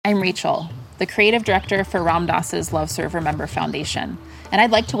I'm Rachel, the creative director for Ram Dass's Love Server Member Foundation, and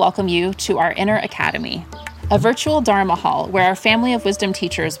I'd like to welcome you to our Inner Academy, a virtual Dharma hall where our family of wisdom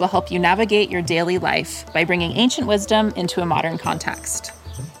teachers will help you navigate your daily life by bringing ancient wisdom into a modern context.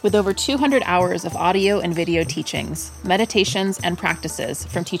 With over 200 hours of audio and video teachings, meditations, and practices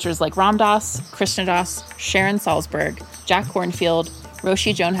from teachers like Ram Dass, Krishnadas, Sharon Salzberg, Jack Kornfield,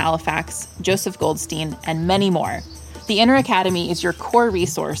 Roshi Joan Halifax, Joseph Goldstein, and many more, the Inner Academy is your core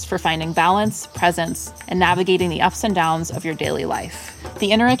resource for finding balance, presence, and navigating the ups and downs of your daily life.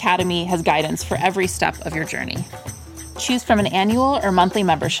 The Inner Academy has guidance for every step of your journey. Choose from an annual or monthly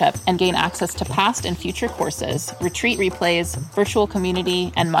membership and gain access to past and future courses, retreat replays, virtual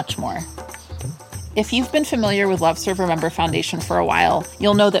community, and much more. If you've been familiar with Love Server Member Foundation for a while,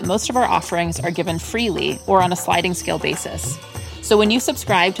 you'll know that most of our offerings are given freely or on a sliding scale basis. So when you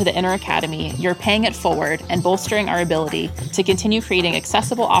subscribe to the Inner Academy, you're paying it forward and bolstering our ability to continue creating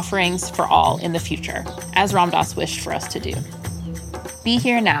accessible offerings for all in the future, as Ram Dass wished for us to do. Be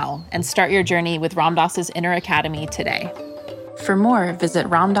here now and start your journey with Ram Dass's Inner Academy today. For more, visit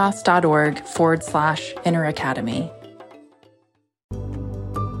ramdass.org/Inner Academy.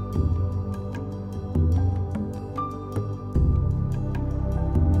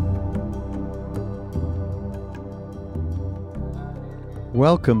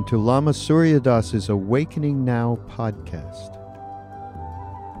 Welcome to Lama Surya Das's Awakening Now podcast.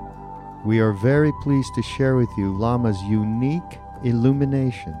 We are very pleased to share with you Lama's unique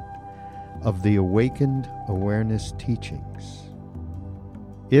illumination of the Awakened Awareness teachings.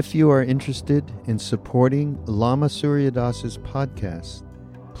 If you are interested in supporting Lama Surya Das's podcast,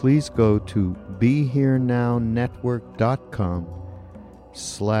 please go to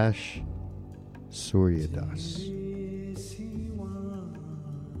BeHereNow.com/Suryadas.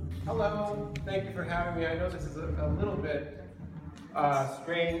 Hello, thank you for having me. I know this is a little bit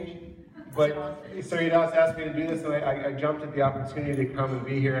strange, but Surya Das asked me to do this, and I jumped at the opportunity to come and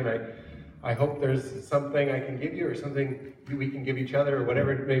be here, and I hope there's something I can give you, or something we can give each other, or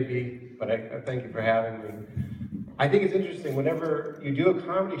whatever it may be, but I thank you for having me. I think it's interesting, whenever you do a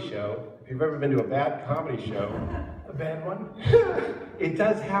comedy show, if you've ever been to a bad comedy show, a bad one, it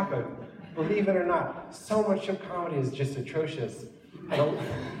does happen, believe it or not. So much of comedy is just atrocious.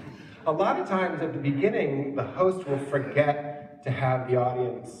 A lot of times at the beginning, the host will forget to have the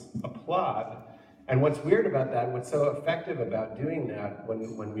audience applaud. And what's weird about that, what's so effective about doing that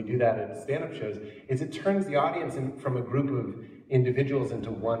when we do that at stand-up shows, is it turns the audience from a group of individuals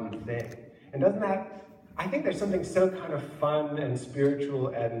into one thing. And doesn't that, I think there's something so kind of fun and spiritual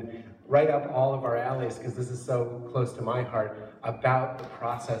and right up all of our alleys, because this is so close to my heart, about the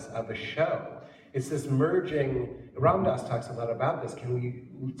process of a show. It's this merging. Ram Dass talks a lot about this. Can we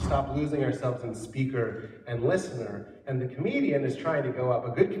stop losing ourselves in speaker and listener? And the comedian is trying to go up,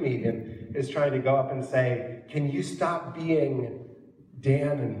 a good comedian is trying to go up and say, can you stop being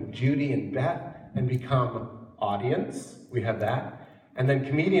Dan and Judy and Beth and become audience? We have that. And then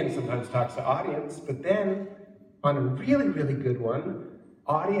comedian sometimes talks to audience, but then on a really, really good one,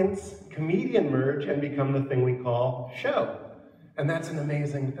 audience, comedian merge and become the thing we call show. And that's an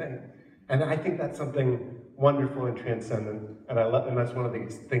amazing thing. And I think that's something wonderful and transcendent, and that's one of the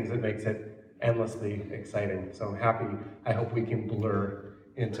things that makes it endlessly exciting. So I'm happy. I hope we can blur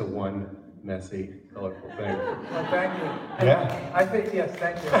into one messy, colorful thing. Well, thank you. Yeah. I think, yes,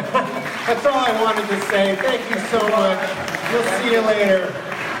 thank you. That's all I wanted to say. Thank you so much. We'll see you later.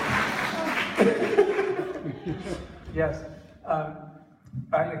 Yes.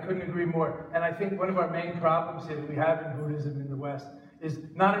 I couldn't agree more. And I think one of our main problems here that we have in Buddhism in the West is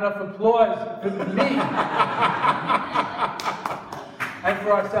not enough applause for me and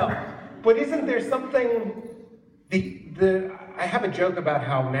for ourselves. But isn't there something, I have a joke about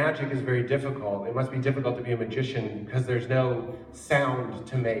how magic is very difficult. It must be difficult to be a magician because there's no sound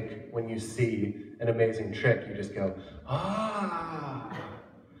to make when you see an amazing trick. You just go, ah.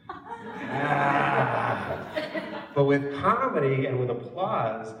 But with comedy and with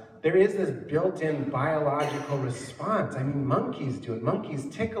applause, there is this built-in biological response. I mean, monkeys do it. Monkeys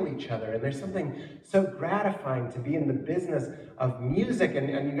tickle each other. And there's something so gratifying to be in the business of music. And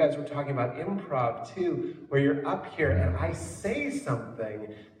you guys were talking about improv, too, where you're up here and I say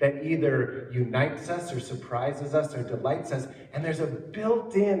something that either unites us or surprises us or delights us. And there's a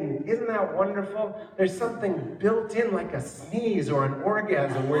built-in, isn't that wonderful? There's something built in like a sneeze or an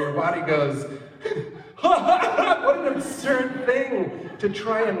orgasm where your body goes, what an absurd thing to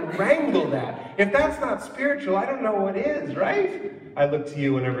try and wrangle that. If that's not spiritual, I don't know what is, right? I look to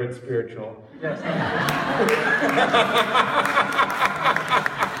you whenever it's spiritual. Yes.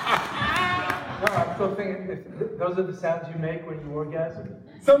 No, I'm practical thing, those are the sounds you make when you orgasm?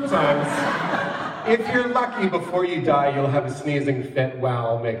 Sometimes. If you're lucky, before you die, you'll have a sneezing fit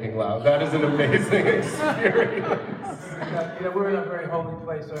while making love. That is an amazing experience. We're in a very holy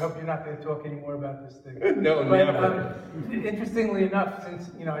place, so I hope you're not going to talk anymore about this thing. No, never. Interestingly enough, since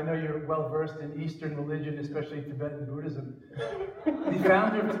I know you're well versed in Eastern religion, especially Tibetan Buddhism, the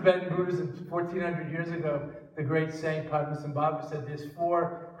founder of Tibetan Buddhism 1,400 years ago, the great saint Padmasambhava, said there's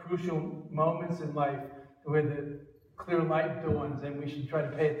 4 crucial moments in life where the clear light dawns, and we should try to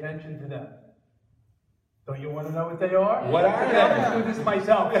pay attention to them. Don't you want to know what they are? What are they? I'll do this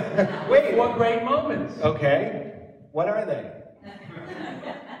myself. Wait. 4 great moments. Okay. What are they?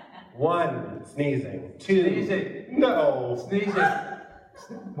 1, sneezing. 2, sneezing. No. Sneezing.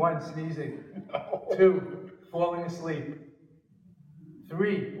 1, sneezing. No. 2, falling asleep.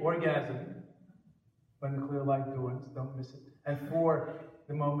 3, orgasm. When the clear light dawns, don't miss it. And 4,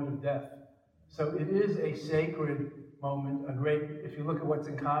 the moment of death. So it is a sacred moment, a great, if you look at what's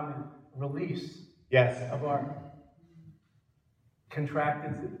in common, release of our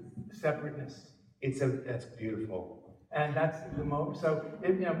contracted separateness. That's beautiful. And that's the moment. So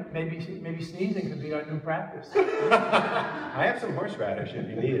maybe sneezing could be our new practice. I have some horseradish if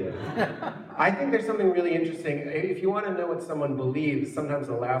you need it. I think there's something really interesting. If you want to know what someone believes, sometimes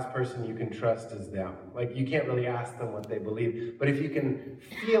the last person you can trust is them. Like, you can't really ask them what they believe. But if you can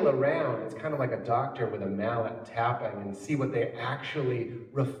feel around, it's kind of like a doctor with a mallet tapping and see what they actually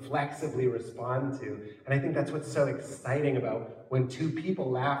reflexively respond to. And I think that's what's so exciting about when 2 people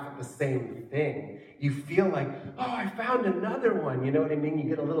laugh at the same thing. You feel like, oh, I found another one. You know what I mean? You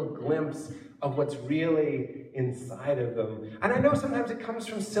get a little glimpse of what's really inside of them. And I know sometimes it comes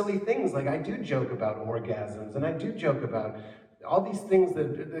from silly things. Like, I do joke about orgasms, and I do joke about all these things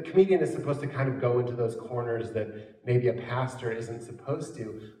that the comedian is supposed to kind of go into those corners that maybe a pastor isn't supposed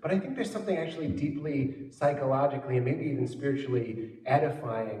to. But I think there's something actually deeply psychologically and maybe even spiritually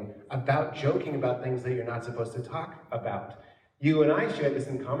edifying about joking about things that you're not supposed to talk about. You and I share this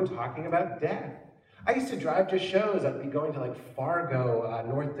in common, talking about death. I used to drive to shows. I'd be going to like Fargo,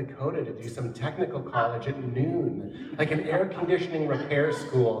 North Dakota, to do some technical college at noon, like an air conditioning repair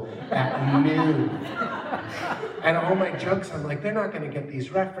school at noon. And all my jokes, I'm like, they're not going to get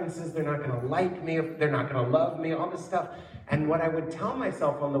these references. They're not going to like me. They're not going to love me, all this stuff. And what I would tell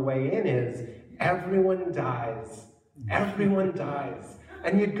myself on the way in is, everyone dies. Everyone dies.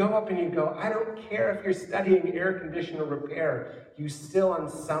 And you'd go up and you'd go, I don't care if you're studying air conditioner repair, you still on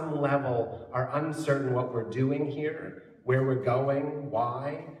some level are uncertain what we're doing here, where we're going,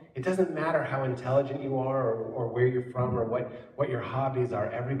 why. It doesn't matter how intelligent you are or where you're from or what your hobbies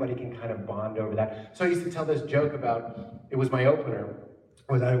are. Everybody can kind of bond over that. So I used to tell this joke about, it was my opener,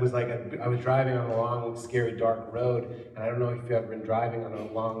 I was driving on a long, scary, dark road, and I don't know if you've ever been driving on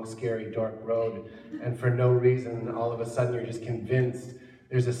a long, scary, dark road, and for no reason, all of a sudden you're just convinced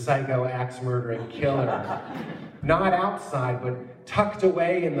there's a psycho axe-murdering killer. Not outside, but tucked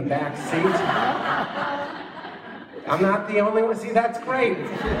away in the back seat. I'm not the only one. See, that's great.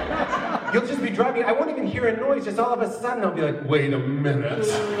 You'll just be driving. I won't even hear a noise. Just all of a sudden, I'll be like, wait a minute.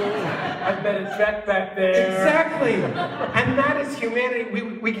 I better check back there. Exactly. And that is humanity.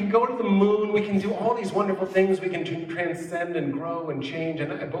 We can go to the moon. We can do all these wonderful things. We can transcend and grow and change.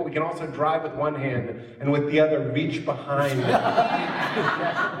 But we can also drive with one hand and with the other reach behind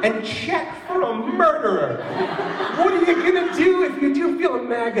and check for a murderer. What are you going to do if you do feel a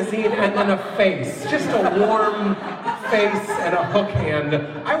magazine and then a face? Just a warm face and a hook hand.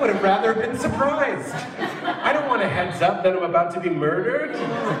 I would have rather been surprised. I don't want a heads up that I'm about to be murdered.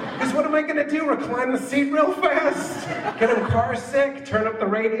 Because what am I going to do? Recline the seat real fast? Get him car sick? Turn up the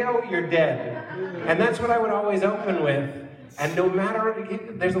radio? You're dead. And that's what I would always open with. And no matter,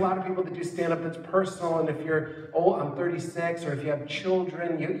 there's a lot of people that do stand-up that's personal, and if you're old, I'm 36, or if you have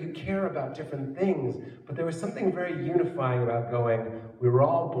children, you care about different things. But there was something very unifying about going, we were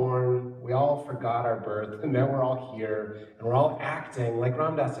all born, we all forgot our birth, and now we're all here, and we're all acting, like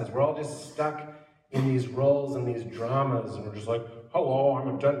Ram Dass says, we're all just stuck in these roles and these dramas, and we're just like, hello,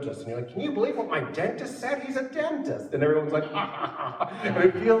 I'm a dentist. And you're like, can you believe what my dentist said? He's a dentist. And everyone's like, ha, ha, ha. And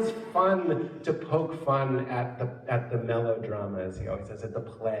it feels fun to poke fun at the melodrama, as he always says, at the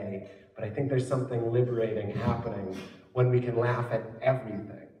play. But I think there's something liberating happening when we can laugh at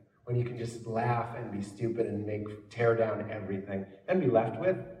everything. When you can just laugh and be stupid and tear down everything and be left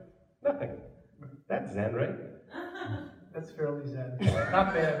with nothing. That's Zen, right? That's fairly Zen.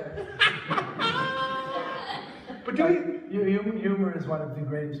 Not bad. But humor is one of the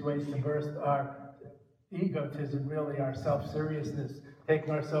greatest ways to burst our egotism, really, our self-seriousness,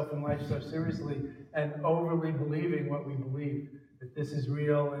 taking ourselves in life so seriously and overly believing what we believe. that this is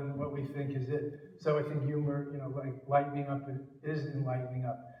real and what we think is it. So I think humor, like lightening up, is enlightening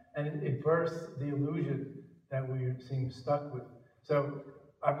up. And it bursts the illusion that we seem stuck with. So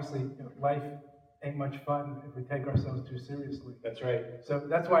obviously, life ain't much fun if we take ourselves too seriously. That's right. So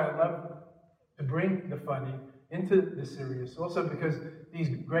that's why I love to bring the funny into the serious. Also because these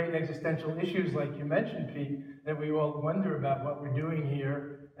great existential issues, like you mentioned, Pete, that we all wonder about what we're doing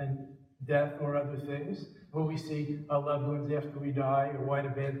here, and death or other things. Will we see our loved ones after we die, or why do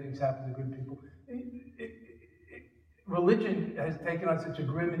bad things happen to good people? Religion has taken on such a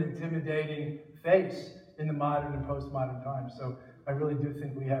grim and intimidating face in the modern and postmodern times. So I really do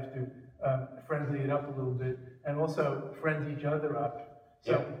think we have to friendly it up a little bit, and also friend each other up.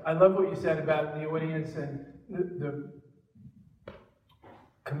 So yeah. I love what you said about the audience and the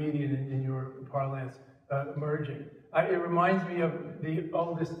comedian in your parlance merging. It reminds me of the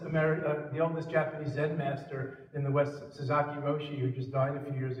oldest Japanese Zen master in the West, Sasaki Roshi, who just died a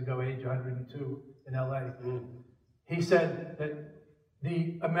few years ago, age 102, in LA. He said that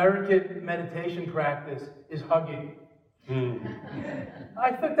the American meditation practice is hugging.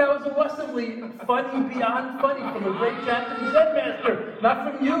 I thought that was awesomely funny, beyond funny, from a great Japanese Zen master. Not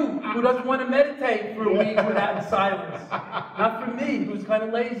from you, who doesn't want to meditate for a week without silence. Not from me, who's kind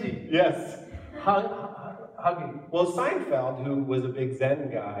of lazy. Yes. Hugging. Well, Seinfeld, who was a big Zen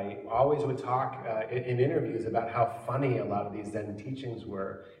guy, always would talk in interviews about how funny a lot of these Zen teachings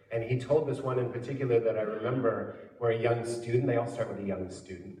were. And he told this one in particular that I remember, where a young student, they all start with a young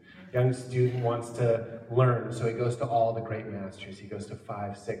student. Young student wants to learn, so he goes to all the great masters. He goes to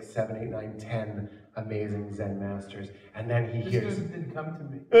 5, 6, 7, 8, 9, 10 amazing Zen masters. And then he hears... This student didn't come to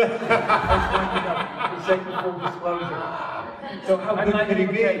me. For sake of full disclosure. So how good could he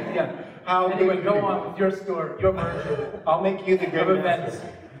be? Yeah. Anyway, go on with your story, your version. I'll make you the great events. master.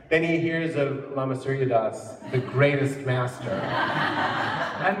 Then he hears of Lama Surya Das, the greatest master.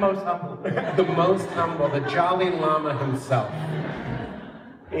 And most humble. The most humble, the Jolly Lama himself.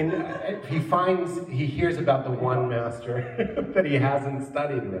 He hears about the one master that he hasn't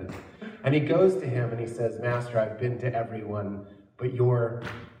studied with. And he goes to him and he says, Master, I've been to everyone, but you're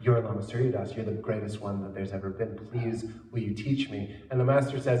Lama Surya Das, you're the greatest one that there's ever been. Please, will you teach me? And the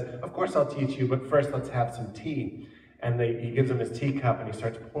master says, of course I'll teach you, but first let's have some tea. And he gives him his teacup and he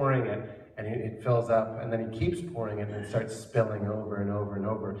starts pouring it, and it fills up, and then he keeps pouring it, and it starts spilling over and over and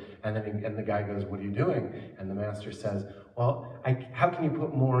over. And then the guy goes, what are you doing? And the master says, well, how can you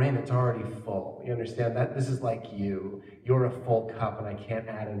put more in? It's already full. You understand that? This is like you. You're a full cup, and I can't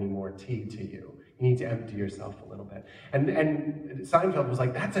add any more tea to you. You need to empty yourself a little bit. And Seinfeld was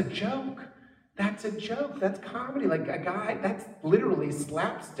like, that's a joke. That's a joke. That's comedy. Like a guy, that's literally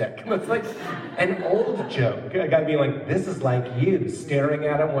slapstick. It's like an old joke. A guy being like, this is like you, staring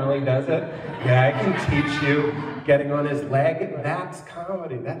at him while he does it. Yeah, I can teach you. Getting on his leg. That's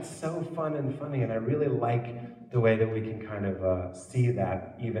comedy. That's so fun and funny. And I really like the way that we can kind of see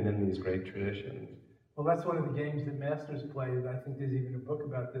that even in these great traditions. Well, that's one of the games that masters play. I think there's even a book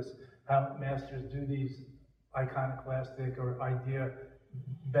about this, how masters do these iconoclastic or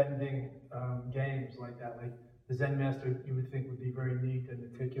idea-bending games like that. Like the Zen master, you would think would be very neat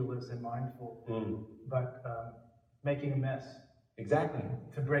and meticulous and mindful, but making a mess. Exactly.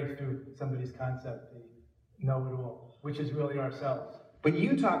 To break through somebody's concept, the know-it-all, which is really ourselves. But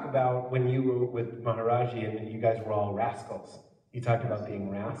you talk about when you were with Maharaji and you guys were all rascals. You talked about being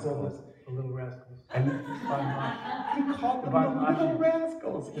rascals. The little rascals. And he called them the little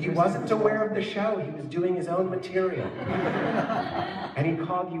rascals. He wasn't aware of the show. He was doing his own material. And he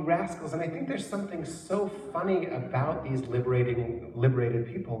called you rascals. And I think there's something so funny about these liberated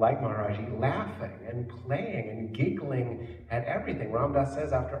people like Maharaji laughing and playing and giggling at everything. Ram Dass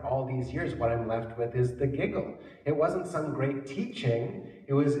says, after all these years, what I'm left with is the giggle. It wasn't some great teaching.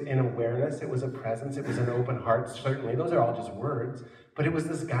 It was an awareness. It was a presence. It was an open heart, certainly. Those are all just words. But it was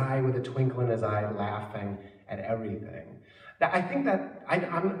this guy with a twinkle in his eye laughing at everything. I think that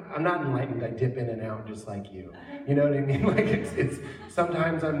I'm not enlightened. I dip in and out just like you. You know what I mean? Like it's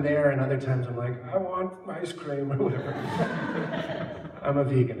sometimes I'm there and other times I'm like, I want ice cream or whatever. I'm a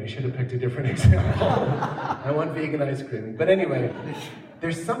vegan. I should have picked a different example. I want vegan ice cream. But anyway,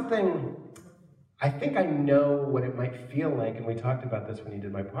 there's something, I think I know what it might feel like, and we talked about this when you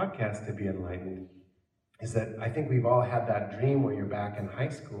did my podcast, to be enlightened, is that I think we've all had that dream where you're back in high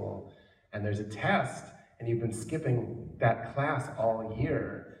school and there's a test and you've been skipping that class all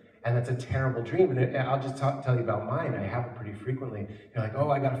year, and that's a terrible dream. And I'll just tell you about mine. I have it pretty frequently. You're like, oh,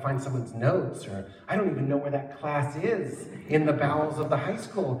 I gotta find someone's notes, or I don't even know where that class is in the bowels of the high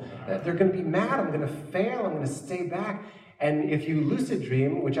school. They're gonna be mad, I'm gonna fail, I'm gonna stay back. And if you lucid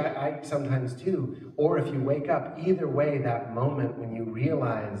dream, which I sometimes do, or if you wake up, either way, that moment when you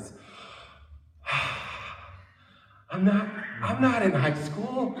realize, I'm not in high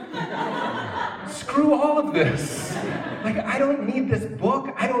school. Screw all of this. Like, I don't need this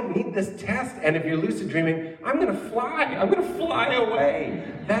book. I don't need this test. And if you're lucid dreaming, I'm gonna fly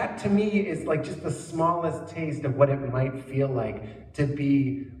away. That to me is like just the smallest taste of what it might feel like to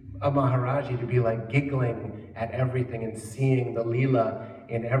be a Maharaji, to be like giggling at everything and seeing the Leela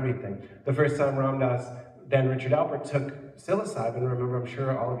in everything. The first time Ram Dass, then Richard Alpert, took psilocybin, remember, I'm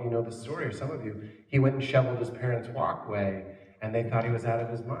sure all of you know the story, or some of you, he went and shoveled his parents' walkway, and they thought he was out of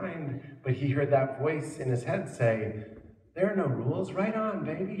his mind, but he heard that voice in his head say, there are no rules, right on,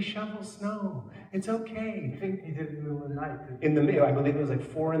 baby, shovel snow, it's okay. I think he did it in the middle of the night. In the middle, I believe it was like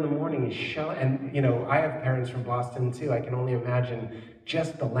 4 a.m, he shoveled, and you know, I have parents from Boston too, I can only imagine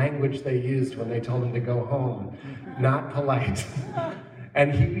just the language they used when they told him to go home, not polite.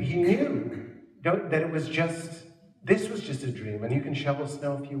 And he knew that it was just, this was just a dream, and you can shovel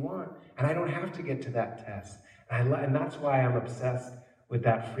snow if you want, and I don't have to get to that test. And that's why I'm obsessed with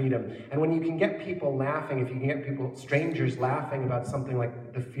that freedom. And when you can get people laughing, if you can get people, strangers laughing about something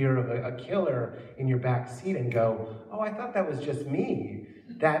like the fear of a killer in your back seat and go, oh, I thought that was just me,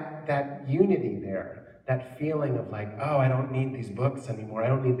 that unity there, that feeling of like, oh, I don't need these books anymore, I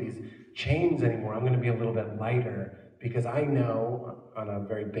don't need these chains anymore, I'm gonna be a little bit lighter, because I know, on a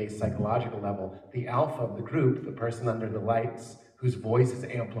very base psychological level, the alpha of the group, the person under the lights, whose voice is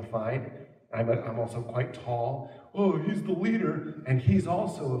amplified, I'm also quite tall, oh, he's the leader, and he's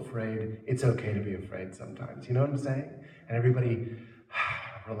also afraid. It's okay to be afraid sometimes, you know what I'm saying? And everybody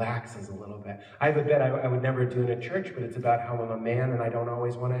relaxes a little bit. I have a bit I would never do in a church, but it's about how I'm a man and I don't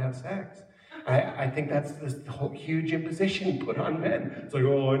always want to have sex. I think that's this whole huge imposition put on men. It's like,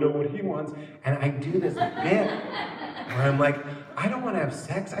 oh, I know what he wants. And I do this bit where I'm like, I don't want to have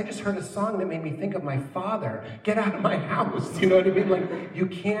sex. I just heard a song that made me think of my father. Get out of my house. You know what I mean? Like, you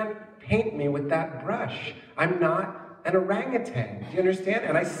can't paint me with that brush. I'm not an orangutan. Do you understand?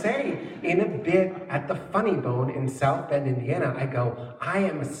 And I say in a bit at the Funny Bone in South Bend, Indiana, I go, I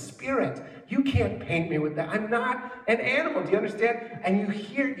am a spirit. You can't paint me with that. I'm not an animal. Do you understand? And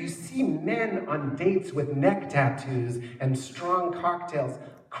you see men on dates with neck tattoos and strong cocktails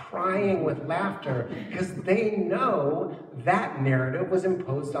crying with laughter because they know that narrative was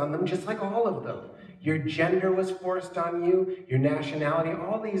imposed on them just like all of them. Your gender was forced on you, your nationality,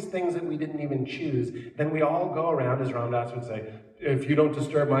 all these things that we didn't even choose. Then we all go around, as Ram Dass would say, if you don't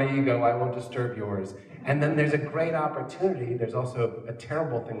disturb my ego, I won't disturb yours. And then there's a great opportunity. There's also a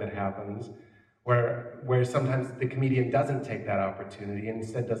terrible thing that happens where sometimes the comedian doesn't take that opportunity and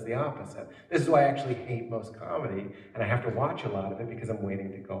instead does the opposite. This is why I actually hate most comedy, and I have to watch a lot of it because I'm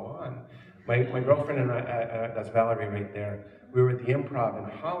waiting to go on. My girlfriend and I, that's Valerie right there, we were at the Improv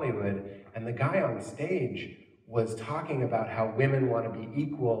in Hollywood, and the guy on stage was talking about how women want to be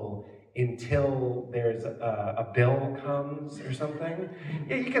equal until there's a bill comes or something.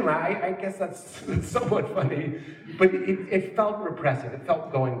 Yeah, you can lie. I guess that's somewhat funny, but it felt repressive. It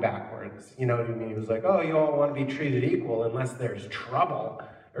felt going backwards. You know what I mean? It was like, oh, you all want to be treated equal unless there's trouble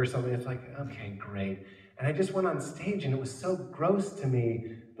or something. It's like, okay, great. And I just went on stage, and it was so gross to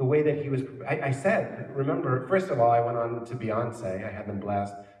me the way that he was. I said, remember, first of all, I went on to Beyonce. I had them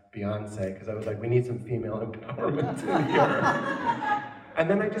blast Beyonce because I was like, we need some female empowerment in here. And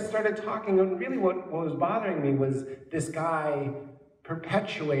then I just started talking, and really what was bothering me was this guy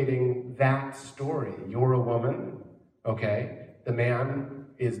perpetuating that story. You're a woman, okay? The man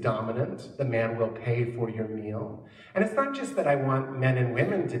is dominant. The man will pay for your meal. And it's not just that I want men and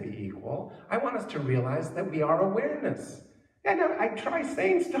women to be equal. I want us to realize that we are awareness. And I try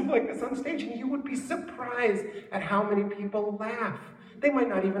saying stuff like this on stage, and you would be surprised at how many people laugh. They might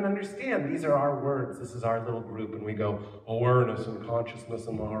not even understand. These are our words. This is our little group, and we go, awareness and consciousness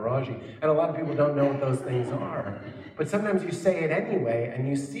and Maharaji. And a lot of people don't know what those things are. But sometimes you say it anyway, and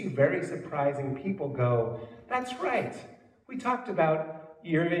you see very surprising people go, that's right. We talked about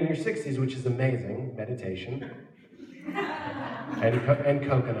you're in your 60s, which is amazing, meditation, and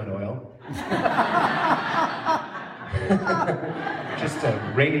coconut oil. Just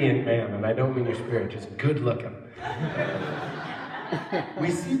a radiant man, and I don't mean your spirit, just good looking.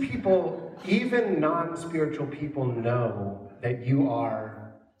 We see people, even non-spiritual people, know that you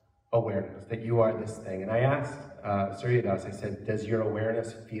are awareness, that you are this thing. And I asked Surya Das, I said, does your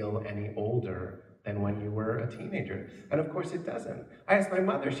awareness feel any older than when you were a teenager? And of course it doesn't. I asked my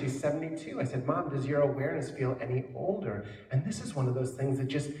mother, she's 72, I said, Mom, does your awareness feel any older? And this is one of those things that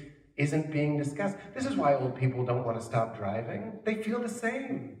just isn't being discussed. This is why old people don't want to stop driving. They feel the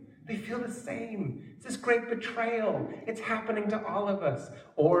same. They feel the same. It's this great betrayal. It's happening to all of us.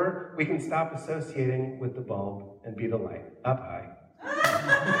 Or we can stop associating with the bulb and be the light up high.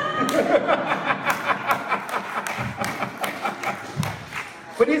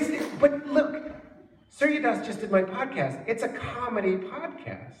 But look, Suryadas just did my podcast. It's a comedy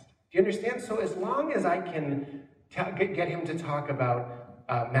podcast. Do you understand? So as long as I can get him to talk about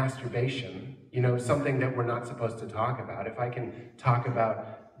masturbation, something that we're not supposed to talk about, if I can talk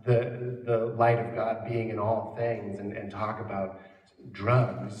about the light of God being in all things and talk about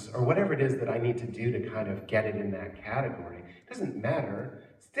drugs or whatever it is that I need to do to kind of get it in that category, it doesn't matter.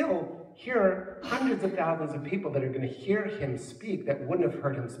 Still, here are hundreds of thousands of people that are going to hear him speak that wouldn't have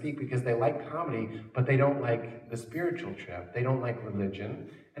heard him speak because they like comedy, but they don't like the spiritual trip. They don't like religion,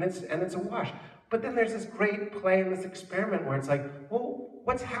 and it's a wash. But then there's this great play and this experiment where it's like, well,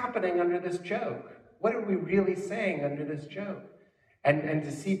 what's happening under this joke? What are we really saying under this joke? And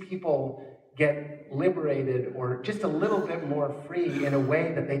to see people get liberated or just a little bit more free in a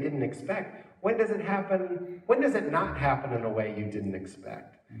way that they didn't expect. When does it happen? When does it not happen in a way you didn't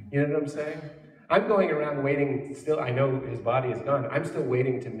expect? You know what I'm saying? I'm going around waiting still. I know his body is gone. I'm still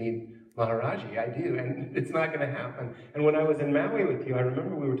waiting to meet Maharaji. I do, and it's not going to happen. And when I was in Maui with you, I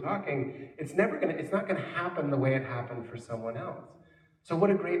remember we were talking. It's not going to happen the way it happened for someone else. So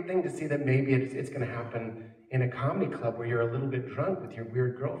what a great thing to see that maybe it's going to happen in a comedy club where you're a little bit drunk with your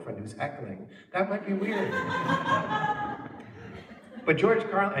weird girlfriend who's heckling. That might be weird. But George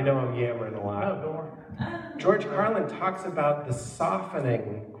Carlin, I know I'm yammering a lot. No, don't worry. George Carlin talks about the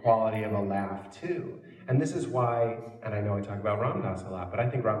softening quality of a laugh too. And this is why, and I know I talk about Ram Dass a lot, but I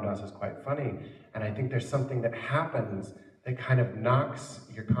think Ram Dass is quite funny. And I think there's something that happens that kind of knocks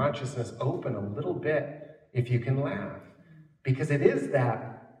your consciousness open a little bit if you can laugh. Because it is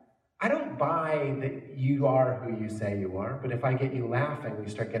that, I don't buy that you are who you say you are, but if I get you laughing, you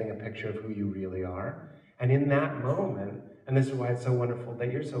start getting a picture of who you really are. And in that moment, and this is why it's so wonderful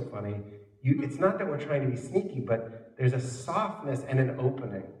that you're so funny, it's not that we're trying to be sneaky, but there's a softness and an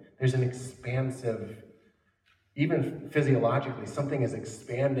opening. There's an expansive, even physiologically, something is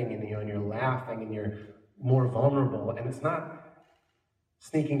expanding in you and you're laughing and you're more vulnerable. And it's not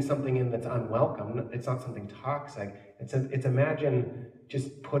sneaking something in that's unwelcome. It's not something toxic. It's imagine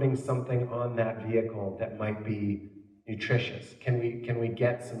just putting something on that vehicle that might be nutritious. Can we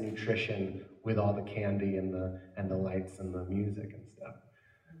get some nutrition with all the candy and the lights and the music and stuff?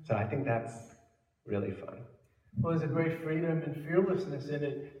 So I think that's really fun. Well, there's a great freedom and fearlessness in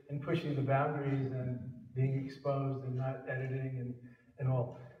it, and pushing the boundaries and being exposed and not editing and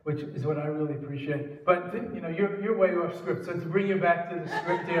all, which is what I really appreciate. But you're way off script. So to bring you back to the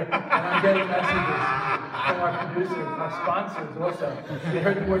script here, and I'm getting messages from our producers, our sponsors also. They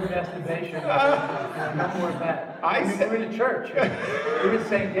heard the word masturbation. No more of that. We're in a church. We're in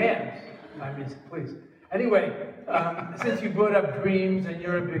St. Dan's. I mean, please. Anyway, since you brought up dreams and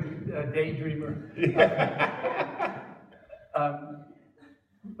you're a big daydreamer,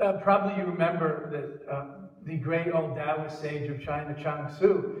 probably you remember that the great old Taoist sage of China, Chuang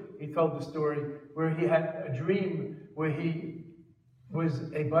Tzu, he told the story where he had a dream where he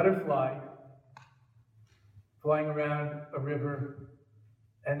was a butterfly flying around a river,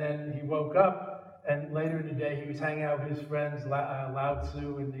 and then he woke up, and later in the day he was hanging out with his friends, Lao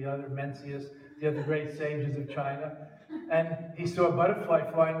Tzu and the other Mencius, the other great sages of China, and he saw a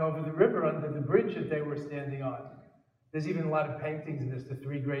butterfly flying over the river under the bridge that they were standing on. There's even a lot of paintings in this, the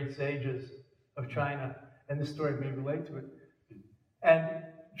three great sages of China, and this story may relate to it. And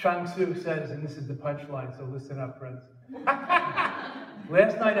Chuang Tzu says, and this is the punchline, so listen up, friends.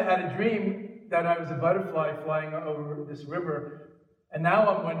 Last night I had a dream that I was a butterfly flying over this river, and now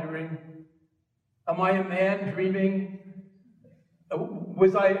I'm wondering, am I a man dreaming?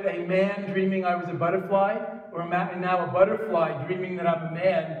 Was I a man dreaming I was a butterfly? Or am I now a butterfly dreaming that I'm a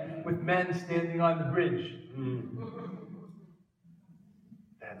man with men standing on the bridge?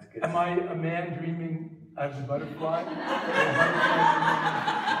 That's good. Am I a man dreaming I was a butterfly?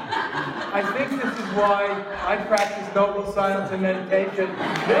 I think this is why I practice noble silence and meditation.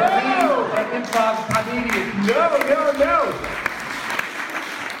 And improv comedian. No.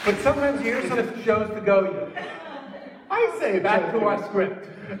 But sometimes you hear It some... just shows to go you. I say Back to our script.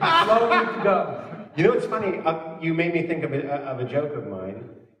 Slowly to go. You know what's funny? You made me think of a joke of mine.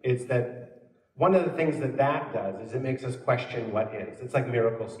 It's that one of the things that does is it makes us question what is. It's like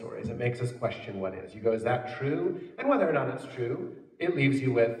miracle stories. It makes us question what is. You go, is that true? And whether or not it's true, it leaves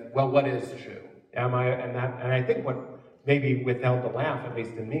you with, well, what is true? And I think what maybe withheld the laugh, at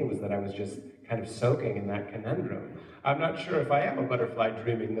least in me, was that I was just kind of soaking in that conundrum. I'm not sure if I am a butterfly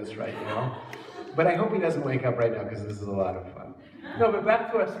dreaming this right now, but I hope he doesn't wake up right now because this is a lot of fun. No, but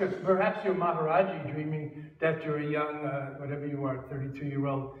back to our script. Perhaps you're Maharaji dreaming that you're a young, whatever you are,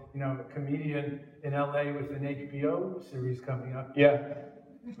 32-year-old, comedian in LA with an HBO series coming up. Yeah.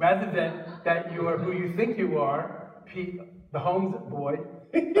 Rather than that you are who you think you are, Pete, the Holmes boy,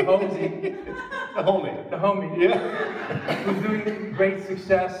 the Holmesy, the homie. Yeah. Who's doing great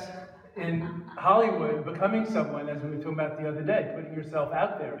success in Hollywood, becoming someone, as we were talking about the other day, putting yourself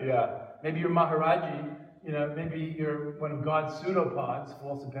out there. Yeah. Maybe you're Maharaji, maybe you're one of God's pseudopods,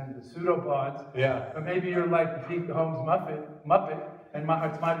 false dependent pseudopods. Yeah. Or maybe you're like Pete Holmes Muppet, and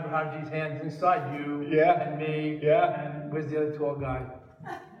Maharaji's hands inside you, and me, and where's the other tall guy?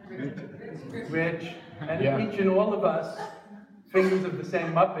 Rich. And each and all of us, fingers of the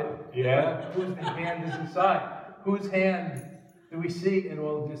same Muppet. Yeah. Whose hand is inside? Whose hand do we see in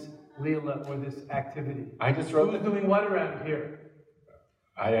all of this Leela or this activity? I just wrote. Who's doing what around here?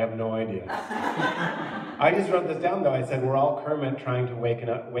 I have no idea. I just wrote this down though. I said we're all Kermit trying to wake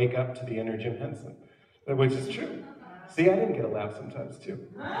up to the inner Jim Henson, which is true. See, I didn't get a laugh sometimes too.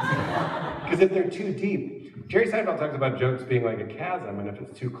 Because if they're too deep, Jerry Seinfeld talks about jokes being like a chasm, and if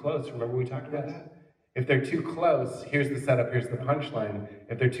it's too close, remember we talked about that? If they're too close, here's the setup, here's the punchline.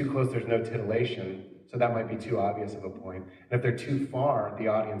 If they're too close, there's no titillation. So that might be too obvious of a point. And if they're too far, the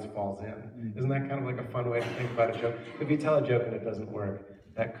audience falls in. Isn't that kind of like a fun way to think about a joke? If you tell a joke and it doesn't work,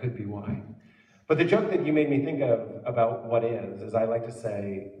 that could be why. But the joke that you made me think of about what is I like to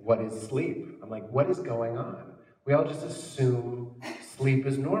say, what is sleep? I'm like, what is going on? We all just assume sleep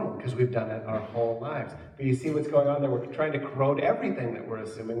is normal because we've done it our whole lives. But you see what's going on there? We're trying to corrode everything that we're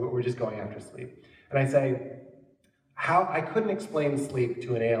assuming, but we're just going after sleep. And I say, I couldn't explain sleep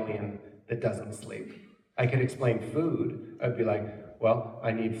to an alien that doesn't sleep. I could explain food. I'd be like, well,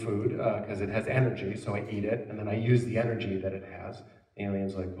 I need food because it has energy, so I eat it, and then I use the energy that it has. The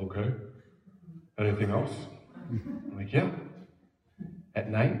alien's like, okay. Anything else? I'm like, yeah. At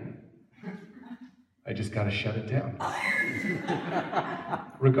night, I just gotta shut it down.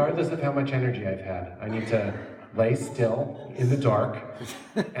 Regardless of how much energy I've had, I need to lay still in the dark,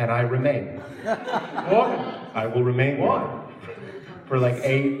 and I remain. Why? I will remain. Why? For like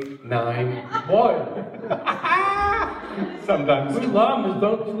 8, 9. Why? Sometimes. We llamas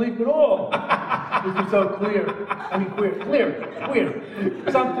don't sleep at all. This is so clear. I mean, queer.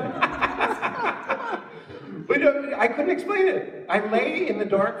 Something. But I couldn't explain it. I lay in the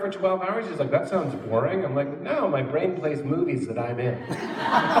dark for 12 hours. He's like, that sounds boring. I'm like, no, my brain plays movies that I'm in.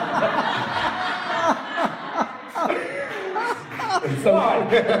 And so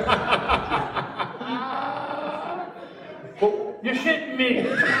well, you're shitting me.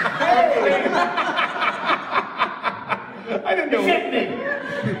 Hey! I didn't know. You're shitting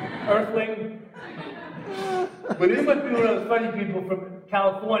me. Earthling. But you must be one of those funny people from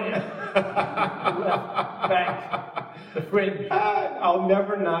California. Thanks. The fringe. I'll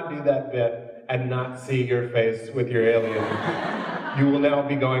never not do that bit and not see your face with your alien. You will now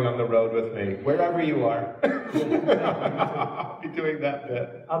be going on the road with me, wherever you are. I'll be doing that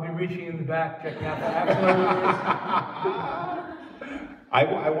bit. I'll be reaching in the back, checking out the afternoons.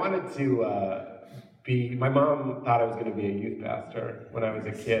 I wanted to my mom thought I was going to be a youth pastor when I was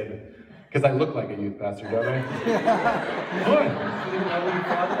a kid. Because I look like a youth pastor, don't I? What?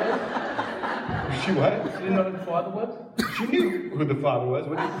 She what? She didn't know who the father was? She knew who the father was.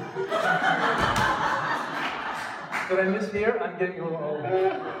 Did I mishear? I'm getting a little old.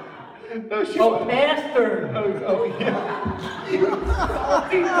 No, she was. Pastor! Oh, yeah. You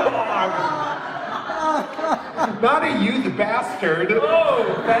salty dog! Not a youth bastard. Oh,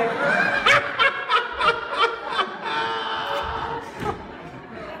 thank you.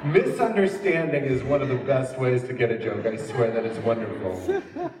 Misunderstanding is one of the best ways to get a joke. I swear that it's wonderful.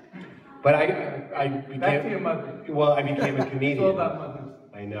 But I became... Back to your mother. Well, I became a comedian. It's all about mothers.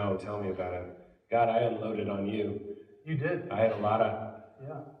 I know, tell me about it. God, I unloaded on you. You did. I had a lot of...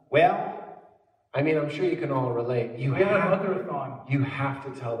 Yeah. Well, I mean, I'm sure you can all relate. You had a mother-a-thon. You have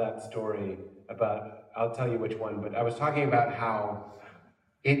to tell that story about... I'll tell you which one, but I was talking about how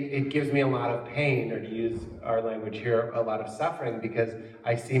it gives me a lot of pain, or to use our language here, a lot of suffering, because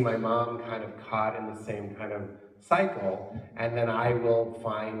I see my mom kind of caught in the same kind of cycle, and then I will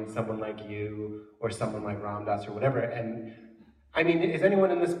find someone like you, or someone like Ram Dass, or whatever, and I mean, is anyone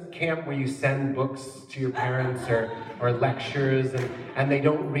in this camp where you send books to your parents, or lectures, and they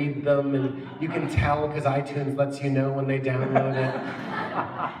don't read them, and you can tell because iTunes lets you know when they download it?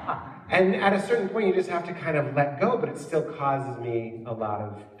 And at a certain point, you just have to kind of let go, but it still causes me a lot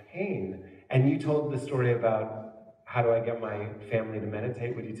of pain. And you told the story about how do I get my family to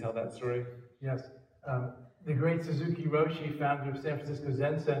meditate. Would you tell that story? Yes. The great Suzuki Roshi, founder of San Francisco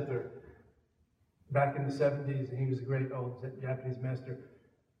Zen Center, back in the 70s, and he was a great old Japanese master.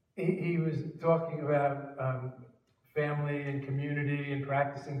 He was talking about family and community and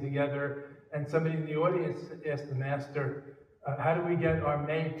practicing together, and somebody in the audience asked the master, how do we get our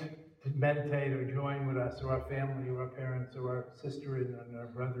mate to meditate or join with us, or our family, or our parents, or our sister and our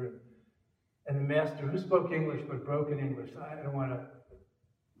brother? And the master, who spoke English but broken English, I don't want to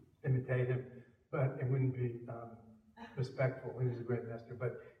imitate him, but it wouldn't be respectful. He was a great master.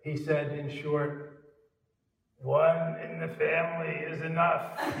 But he said, in short, one in the family is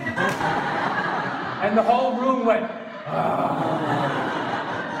enough. And the whole room went,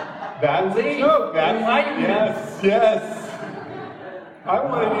 That's a joke. Yes. I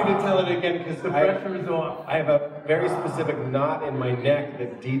wanted you to tell it again because the pressure is off. I have a very specific knot in my neck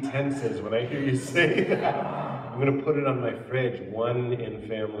that detenses when I hear you say that. I'm going to put it on my fridge. One in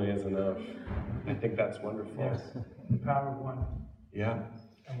family is enough. I think that's wonderful. Yes, the power of one. Yeah.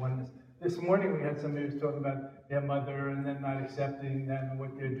 And oneness. This morning we had somebody who was talking about their mother and them not accepting them and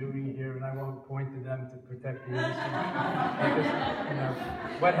what they're doing here, and I won't point to them to protect the innocent.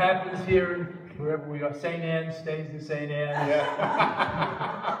 Because, what happens here, wherever we are, St. Anne's stays in St. Anne's. Yeah.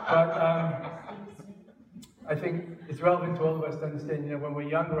 But I think it's relevant to all of us to understand, when we're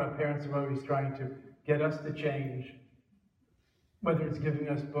younger, our parents are always trying to get us to change, whether it's giving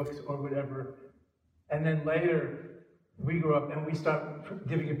us books or whatever. And then later, we grow up and we start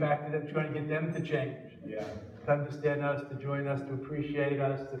giving it back to them, trying to get them to change. Yeah. To understand us, to join us, to appreciate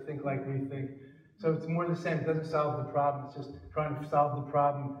us, to think like we think. So it's more the same. It doesn't solve the problem. It's just trying to solve the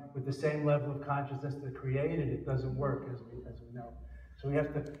problem with the same level of consciousness that created it. Doesn't work, as we know. So we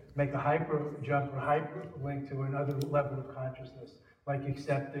have to make a hyper jump or hyperlink to another level of consciousness, like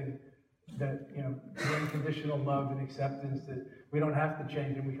accepting that, the unconditional love and acceptance that we don't have to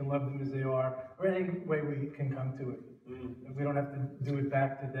change them. We can love them as they are, or any way we can come to it. We don't have to do it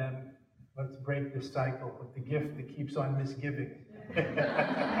back to them. Let's break this cycle with the gift that keeps on misgiving.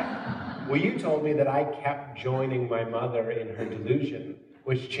 Well, you told me that I kept joining my mother in her delusion,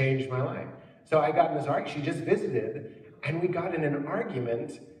 which changed my life. So I got in this argument. She just visited, and we got in an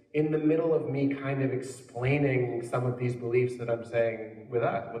argument in the middle of me kind of explaining some of these beliefs that I'm saying with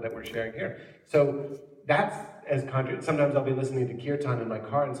us, that we're sharing here. So that's as contrary. Sometimes I'll be listening to Kirtan in my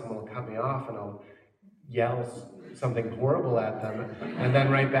car, and someone will cut me off, and I'll yell something horrible at them, and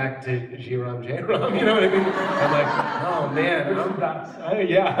then right back to Jiram, you know what I mean? I'm like, oh man,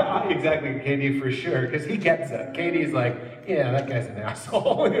 yeah, exactly, Katie, for sure, because he gets it. Katie's like, yeah, that guy's an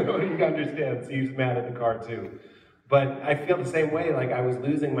asshole, he understands, he's mad at the car too. But I feel the same way, like I was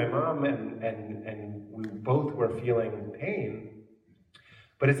losing my mom, and we both were feeling pain.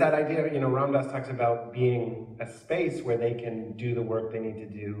 But it's that idea, Ram Dass talks about being a space where they can do the work they need to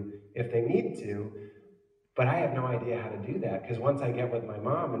do if they need to. But I have no idea how to do that, because once I get with my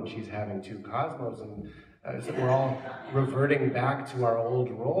mom and she's having two cosmos, and so we're all reverting back to our old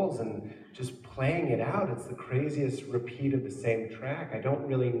roles and just playing it out. It's the craziest repeat of the same track. I don't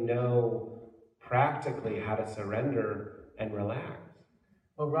really know practically how to surrender and relax.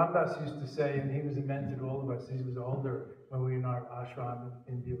 Well, Ram Dass used to say, and he was a mentor to all of us, he was older when we were in our ashram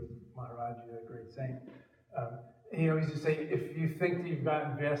in India with Maharaji, a great saint. He always used to say, if you think that you've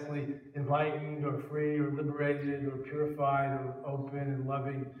gotten vastly enlightened or free or liberated or purified or open and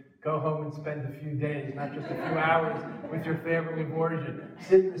loving, go home and spend a few days, not just a few hours, with your family of origin.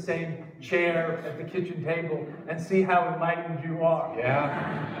 Sit in the same chair at the kitchen table and see how enlightened you are. Yeah.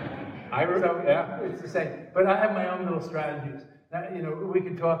 It's the same. But I have my own little strategies. Now, we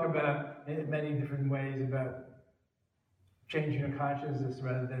could talk about in many different ways about changing your consciousness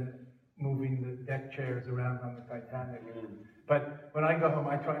rather than moving the deck chairs around on the Titanic. But when I go home,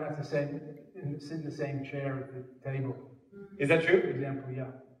 I try not to sit in the same chair at the table. Is that true? For example,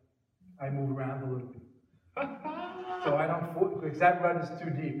 yeah. I move around a little bit. So I don't, because that rut is too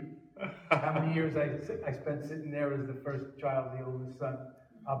deep. How many years I spent sitting there as the first child, the oldest son,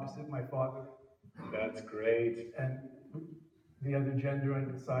 opposite my father. That's great. And the other gender on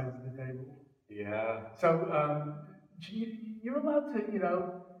the sides of the table. Yeah. So you're allowed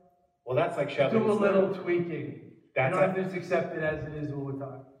to, well, that's like shoving. Do a little tweaking. You don't have to just accept it as it is all the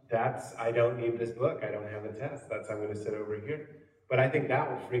time. I don't need this book. I don't have a test. I'm going to sit over here. But I think that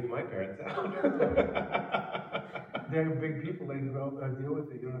will freak my parents out. They're big people. They deal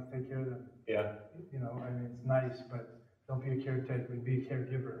with it. You don't have to take care of them. Yeah. It's nice, but don't be a caretaker. Be a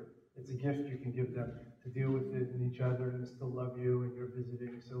caregiver. It's a gift you can give them to deal with it and each other, and they still love you and you're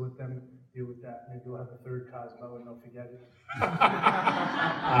visiting. So let them deal with that. Maybe you'll have a third Cosmo and they'll forget it.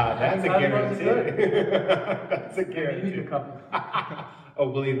 That's a guarantee. That's a guarantee. You need a couple. Oh,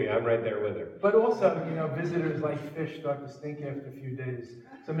 believe me, I'm right there with her. But also, visitors like fish start to stink after a few days.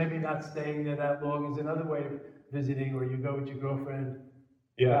 So maybe not staying there that long is another way of visiting, or you go with your girlfriend.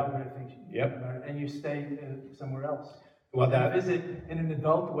 Yeah. I think. Yep. And you stay somewhere else. Well, that visit in an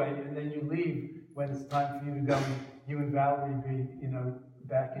adult way, and then you leave when it's time for you to go. You and Valerie be,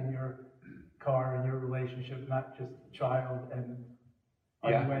 back in your car and your relationship, not just child and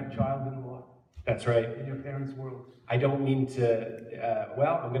unwed child-in-law. That's right. In your parents' world. I don't mean to,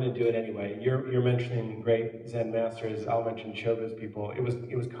 I'm going to do it anyway. You're mentioning great Zen masters. I'll mention showbiz people. It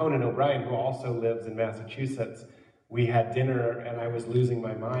was Conan O'Brien, who also lives in Massachusetts. We had dinner, and I was losing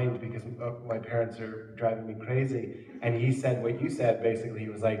my mind because my parents are driving me crazy. And he said what you said, basically. He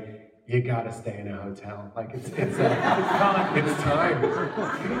was like, you gotta stay in a hotel. Like, it's time. It's time.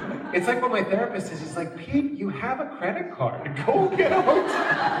 It's like what my therapist is. He's like, Pete, you have a credit card. Go get a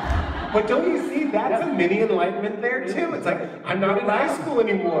hotel. But don't you see, that's a mini enlightenment there, too. It's like, I'm not in high school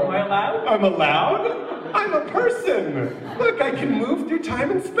anymore. Am I allowed? I'm allowed? I'm a person. Look, I can move through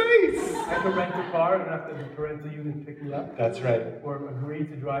time and space. I can rent a car and have the parental unit pick me up. That's right. Or agree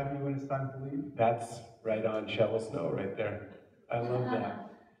to drive me when it's time to leave. That's right on shovel snow right there. I love that.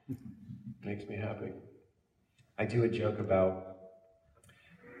 Makes me happy. I do a joke about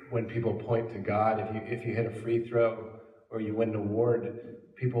when people point to God, if you hit a free throw or you win an award,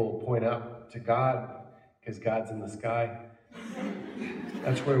 people point up to God because God's in the sky.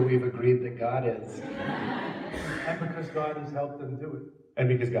 That's where we've agreed that God is. And because God has helped them do it. And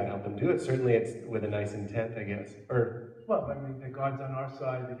because God helped them do it. Certainly it's with a nice intent, I guess. Well, I mean, that God's on our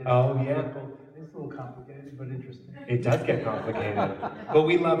side. Oh, yeah. It's a little complicated, but interesting. It does get complicated. But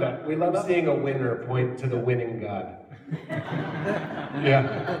we love it. We love seeing a winner point to the winning God.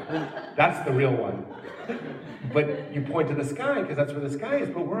 Yeah. That's the real one. But you point to the sky because that's where the sky is,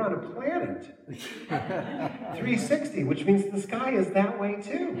 but we're on a planet. 360, which means the sky is that way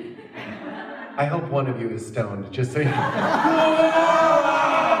too. I hope one of you is stoned, just so you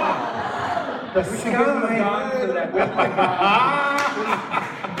The sky.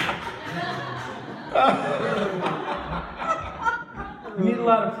 We need a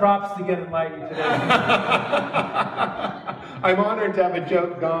lot of props to get enlightened today. I'm honored to have a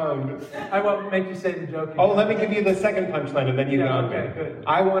joke gone. I won't make you say the joke again. Oh, let me give you the second punchline and then you gone. Okay, good.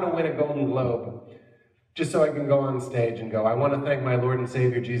 I want to win a Golden Globe, just so I can go on stage and go, I want to thank my Lord and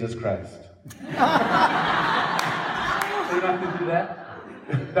Savior, Jesus Christ. So you don't have to do that?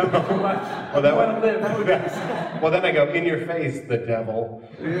 That was too much. Well, that want to live. Well, then I go, in your face, the devil.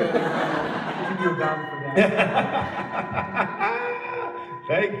 You're down for that.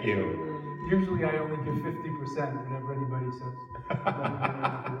 Thank you. Usually I only give 50% whenever anybody says.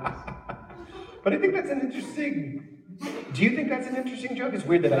 But I think that's an interesting... Do you think that's an interesting joke? It's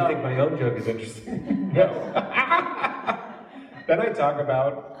weird that I think my own joke is interesting. No. Then I talk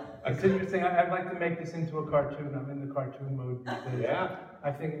about... It's interesting. I'd like to make this into a cartoon. I'm in the cartoon mode these days. Yeah.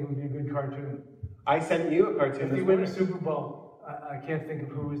 I think it would be a good cartoon. I sent you a cartoon. If you win a Super Bowl, I can't think of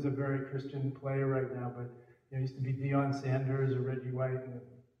who is a very Christian player right now, but there used to be Deion Sanders or Reggie White.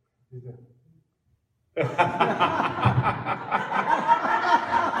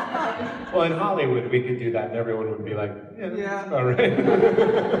 Well, in Hollywood, we could do that, and everyone would be like, yeah. All right.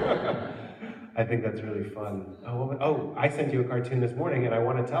 I think that's really fun. Oh, I sent you a cartoon this morning, and I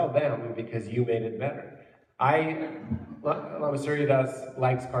want to tell them because you made it better. Lama Surya Das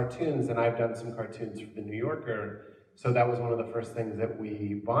likes cartoons, and I've done some cartoons for The New Yorker, so that was one of the first things that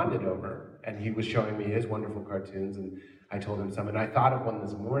we bonded over, and he was showing me his wonderful cartoons, and I told him some, and I thought of one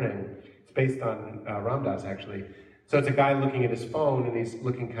this morning. It's based on Ram Dass, actually. So it's a guy looking at his phone, and he's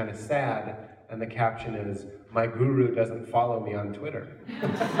looking kind of sad, and the caption is, "My guru doesn't follow me on Twitter."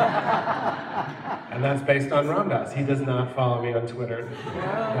 And that's based on Ram Dass. He does not follow me on Twitter.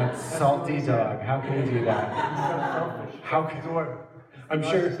 That's salty dog. How can he do that? How can I'm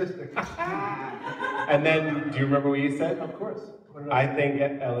sure. And then, do you remember what you said? Of course. I think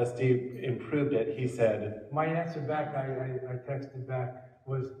LSD improved it. He said... My answer back, I texted back,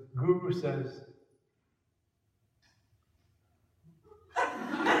 was, Guru says...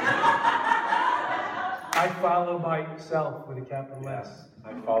 I follow myself with a capital S.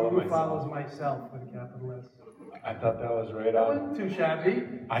 I follow Guru myself. follows myself with a capital S. I thought that was right That on. wasn't too shabby.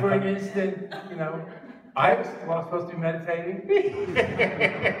 For an instant, I was supposed to be meditating.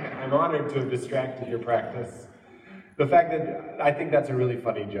 I'm honored to have distracted your practice. The fact that I think that's a really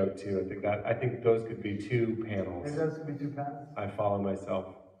funny joke too. I think those could be two panels. Maybe those could be two panels. I follow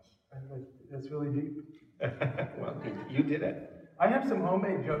myself. That's really deep. Well, you did it. I have some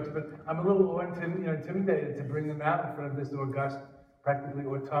homemade jokes, but I'm a little intimidated to bring them out in front of this august practically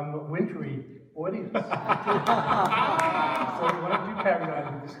autumnal, wintry audience. So why don't you carry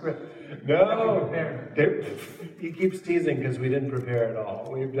on with the script? No, he keeps teasing because we didn't prepare at all.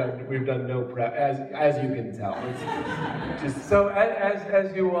 We've done no prep, as you can tell. It's just so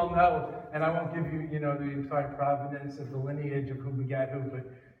as you all know, and I won't give you the entire provenance of the lineage of who begat who, but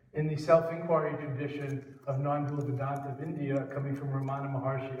in the self-inquiry tradition of non-dual Vedanta of India, coming from Ramana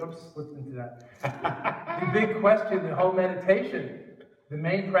Maharshi, slipped into that. The big question, the whole meditation, the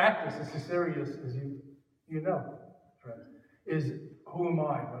main practice, this is serious, as you know, friends, is who am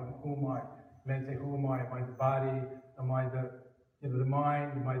I? Who am I? Meditate, who am I? Am I the body? Am I the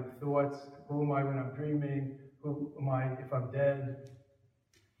mind? Am I the thoughts? Who am I when I'm dreaming? Who am I if I'm dead?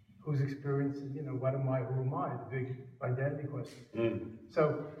 Who's experiencing, what am I, who am I? The big identity question.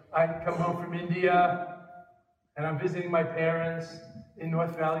 So I come home from India, and I'm visiting my parents in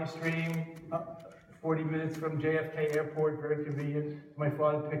North Valley Stream, 40 minutes from JFK Airport, very convenient. My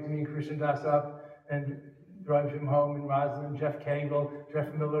father picked me and Krishna Das up and drives him home in Roslyn. Jeff Kangel,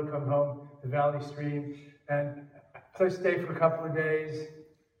 Jeff Miller come home to Valley Stream. And so I stayed for a couple of days,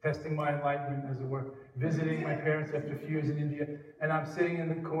 testing my enlightenment, as it were, visiting my parents after a few years in India. And I'm sitting in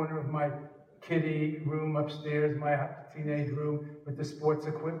the corner of my kiddie room upstairs, my teenage room, with the sports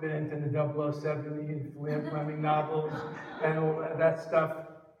equipment and the 007 Fleming novels and all that stuff,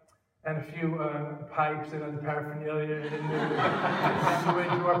 and a few pipes and other paraphernalia in the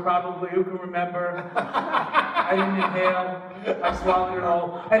drawer, probably. Who can remember? I didn't inhale. I swallowed it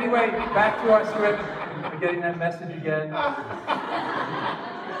all. Anyway, back to our script. We're getting that message again.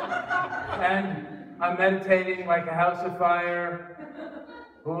 And I'm meditating like a house of fire.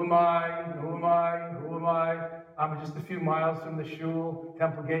 Who am I? Who am I? Who am I? I'm just a few miles from the shul,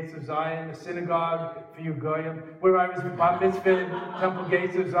 Temple Gates of Zion, the synagogue for you Goyim, where I was bar mitzvahed, Temple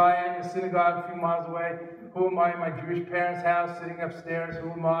Gates of Zion, the synagogue a few miles away. Who am I? My Jewish parents' house, sitting upstairs. Who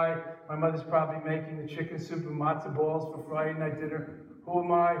am I? My mother's probably making the chicken soup and matzo balls for Friday night dinner. Who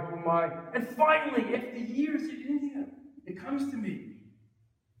am I? Who am I? And finally, after years in India, it comes to me.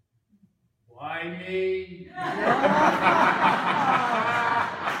 Why me? I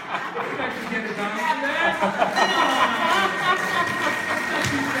should get it done for that.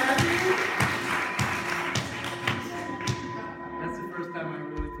 That's the first time I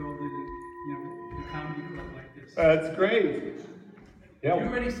really told it in the comedy club like this. That's great. Yeah. You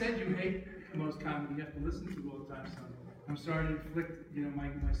already said you hate most comedy. You have to listen to it all the time, so I'm sorry to inflict my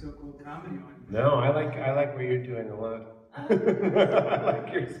so-called comedy on you. No, I like what you're doing a lot. I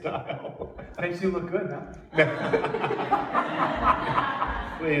like your style. Makes you look good, huh?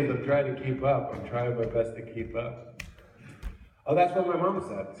 Please, I'm trying to keep up. I'm trying my best to keep up. Oh, that's what my mom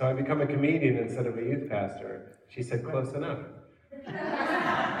said. So I become a comedian instead of a youth pastor. She said, close enough.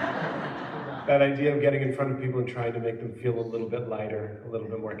 That idea of getting in front of people and trying to make them feel a little bit lighter, a little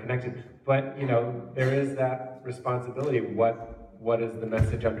bit more connected. But, there is that responsibility. What is the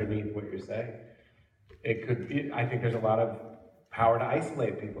message underneath what you're saying? It could be, I think there's a lot of power to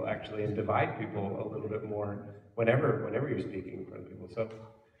isolate people, actually, and divide people a little bit more whenever you're speaking in front of people. So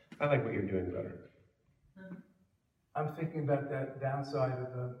I like what you're doing better. I'm thinking about that downside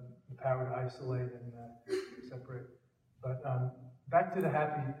of the power to isolate and separate. But back to the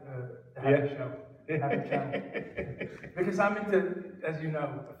happy show, happy channel. Because I'm into, as you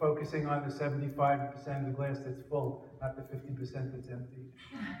know, focusing on the 75% of the glass that's full, not the 50% that's empty.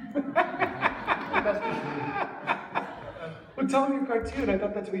 That's just me. Well, tell me your cartoon. I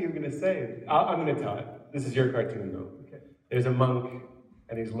thought that's what you were going to say. I'm going to tell it. This is your cartoon, though. Okay. There's a monk,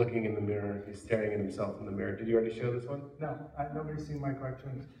 and he's looking in the mirror. He's staring at himself in the mirror. Did you already show this one? No, nobody's seen my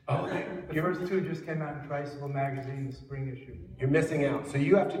cartoons. Oh, the first two just came out in Tricycle magazine, the spring issue. You're missing out. So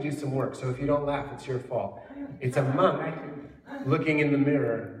you have to do some work. So if you don't laugh, it's your fault. It's a monk looking in the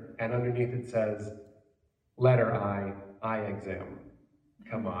mirror, and underneath it says, letter I, eye exam.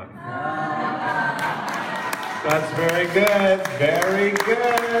 Come on. That's very good. Very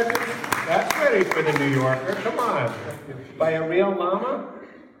good. That's ready for the New Yorker. Come on. By a real llama?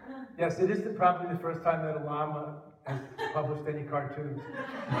 Yes, it is probably the first time that a llama has published any cartoons.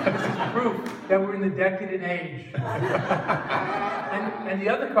 This is proof that we're in the decadent age. And the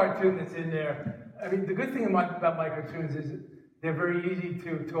other cartoon that's in there, I mean, the good thing about my cartoons is they're very easy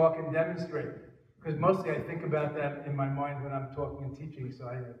to talk and demonstrate. Because mostly I think about that in my mind when I'm talking and teaching, so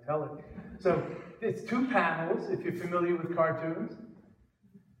I tell it. So it's two panels, if you're familiar with cartoons.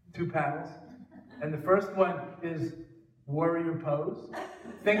 Two panels. And the first one is warrior pose.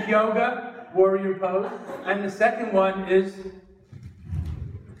 Think yoga, warrior pose. And the second one is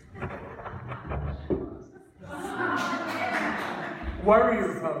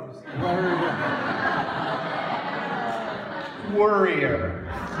warrior pose. Worrier.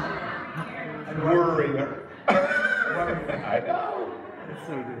 Worrier. I know.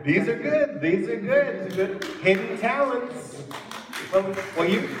 These are good. These are good. Hidden talents. Well,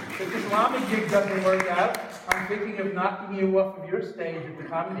 if this llama gig doesn't work out, I'm thinking of knocking you off of your stage at the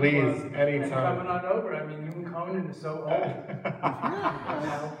Comedy Club. Please, anytime. And coming on over. I mean, you and Conan are so old.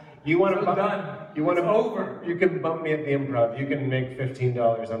 You want to done. You want it's to over. You can bump me at the Improv. You can make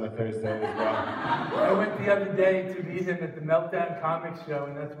 $15 on the Thursday as well. I went the other day to meet him at the Meltdown Comics Show,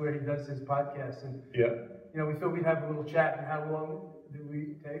 and that's where he does his podcast. And yeah. We thought we'd have a little chat. And how long did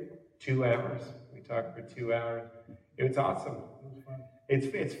we take? 2 hours. We talked for 2 hours. It was awesome. It was fun.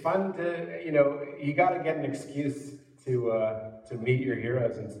 It's fun to, you got to get an excuse to meet your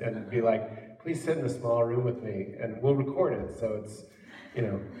heroes and be like, please sit in a small room with me, and we'll record it. So it's,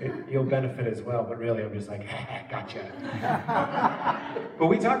 you'll benefit as well. But really, I'm just like, gotcha. But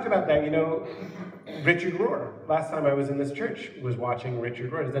we talked about that. Richard Rohr. Last time I was in this church was watching Richard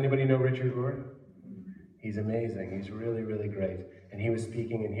Rohr. Does anybody know Richard Rohr? He's amazing. He's really, really great. And he was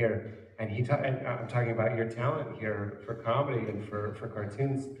speaking in here. And I'm talking about your talent here for comedy and for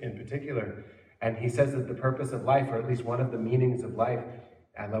cartoons in particular. And he says that the purpose of life, or at least one of the meanings of life,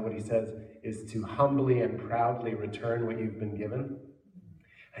 I love what he says, is to humbly and proudly return what you've been given.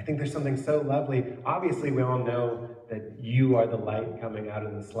 I think there's something so lovely. Obviously, we all know that you are the light coming out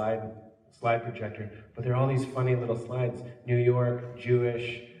of the slide projector, but there are all these funny little slides. New York,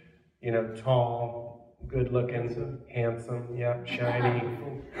 Jewish, tall, good-looking, handsome, yeah, shiny,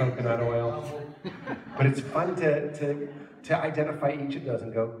 coconut oil. But it's fun to identify each of those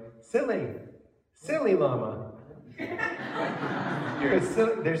and go, silly llama. You're a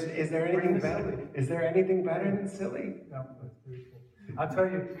silly. Is there anything better? Is there anything better than silly? No, that's pretty cool. I'll tell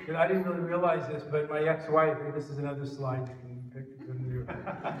you, I didn't really realize this, but my ex-wife, and this is another slide you can pick.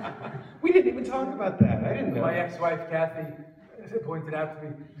 We didn't even talk about that. I didn't know. My ex-wife, Kathy, pointed out to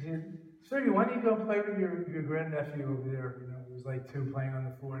me, she said, "Sir, why don't you go play with your grandnephew over there?" It was like 2 playing on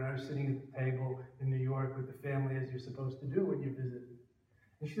the floor, and I was sitting at the table in New York with the family, as you're supposed to do when you visit.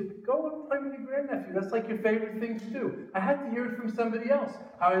 And she said, "Go and play with your grandnephew. That's like your favorite thing to do." I had to hear it from somebody else,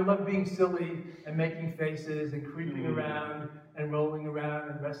 how I love being silly and making faces and creeping around and rolling around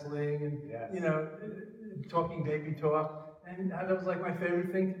and wrestling and, yes. Talking baby talk. And that was like my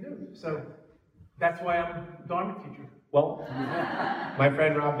favorite thing to do. So that's why I'm a Dharma teacher. Well, my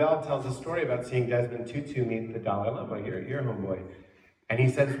friend Rob Bell tells a story about seeing Desmond Tutu meet the Dalai Lama, your homeboy. And he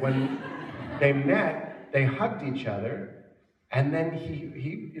says when they met, they hugged each other. And then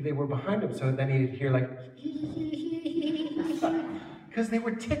they were behind him, so then he'd hear like, because they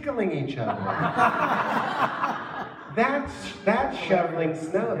were tickling each other. That's shoveling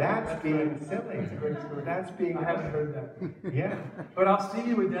snow. That's being silly. That's a great story. That's being. I haven't heard that. Yeah. But I'll see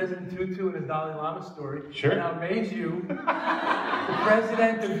you with Desmond Tutu and a Dalai Lama story. Sure. And I'll raise you, the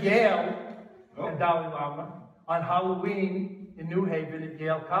president of Yale and Dalai Lama, on Halloween in New Haven at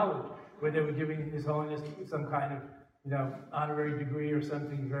Yale College, where they were giving His Holiness some kind of honorary degree or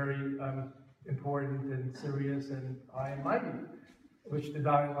something very important and serious and high and mighty, which the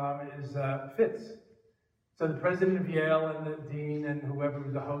Dalai Lama fits. So the president of Yale and the dean and whoever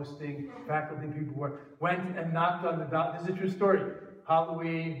was the hosting faculty people went and knocked on the Dalai. This is a true story.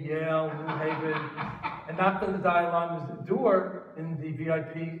 Halloween, Yale, New Haven, and knocked on the Dalai Lama's door in the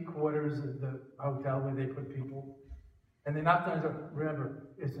VIP quarters of the hotel where they put people. And they knocked on his door. Remember,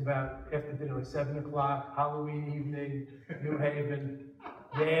 it's about after dinner, like 7 o'clock, Halloween evening, New Haven,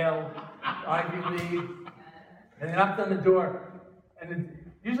 Yale, Ivy League. And they knocked on the door. And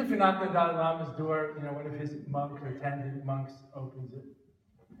usually if you knock on the Dalai Lama's door, one of his monks or attendant monks opens it.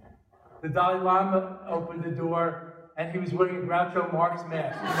 The Dalai Lama opened the door, and he was wearing a Groucho Marx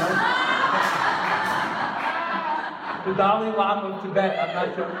mask, The Dalai Lama of Tibet, I'm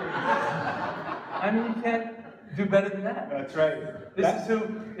not joking. I mean, you can't do better than that. That's right. This is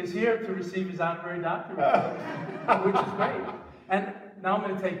who is here to receive his honorary doctorate, which is great. And now I'm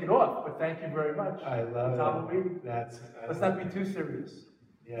going to take it off, but thank you very much. I love it. Let's not be too serious.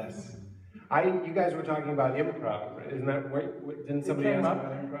 Yes. You guys were talking about improv, isn't that? Didn't somebody ask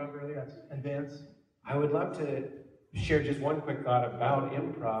about improv earlier? Yes. And dance. I would love to share just one quick thought about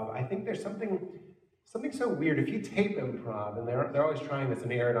improv. I think there's something so weird. If you tape improv, and they're always trying this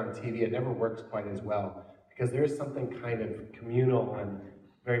and air it on TV, it never works quite as well. Because there is something kind of communal and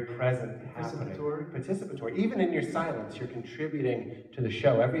very present happening. Participatory. Even in your silence, you're contributing to the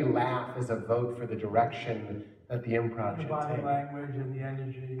show. Every laugh is a vote for the direction that the improv should take. The body language and the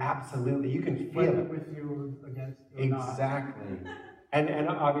energy. Absolutely. You can feel it. With you or against or exactly. And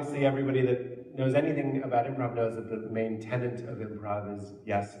obviously everybody that knows anything about improv knows that the main tenet of improv is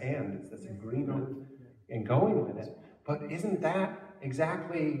yes and. It's this agreement and going with it. But isn't that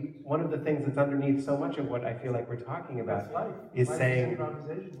exactly one of the things that's underneath so much of what I feel like we're talking about? That's life. Is life saying, is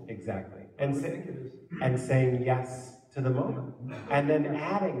improvisational. exactly. And Saying yes to the moment. And then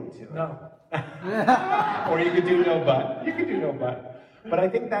adding to it. No. Or you could do no but. You could do no but. But I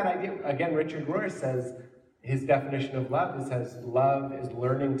think that idea, again, Richard Rohr says, his definition of love says, love is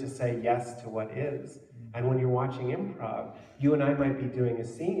learning to say yes to what is. And when you're watching improv, you and I might be doing a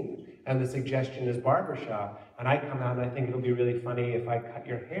scene, and the suggestion is barbershop, and I come out and I think it'll be really funny if I cut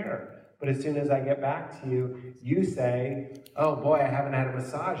your hair. But as soon as I get back to you, you say, oh boy, I haven't had a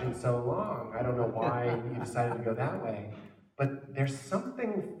massage in so long. I don't know why you decided to go that way. But there's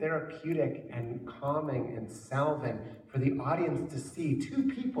something therapeutic and calming and salving for the audience to see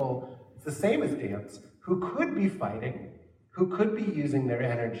two people, it's the same as dance, who could be fighting, who could be using their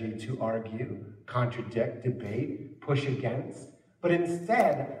energy to argue, contradict, debate, push against. But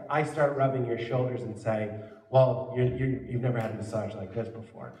instead, I start rubbing your shoulders and say, well, you've never had a massage like this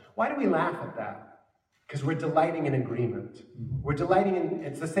before. Why do we laugh at that? Because we're delighting in agreement. We're delighting in,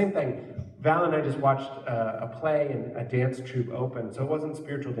 it's the same thing. Val and I just watched a play and a dance troupe open. So it wasn't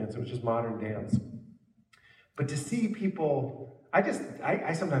spiritual dance, it was just modern dance. But to see people,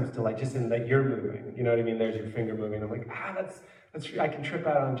 I sometimes delight just in that you're moving. You know what I mean? There's your finger moving. I'm like, that's I can trip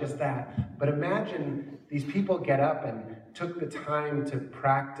out on just that. But imagine these people get up and took the time to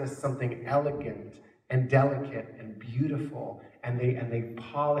practice something elegant and delicate and beautiful, and they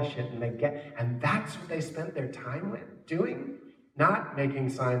polish it, and that's what they spent their time with doing. Not making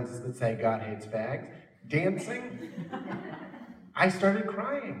signs that say God hates fags, dancing. I started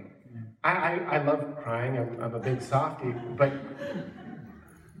crying. I love crying. I'm a big softie, but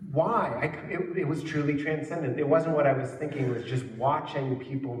why? It was truly transcendent. It wasn't what I was thinking. It was just watching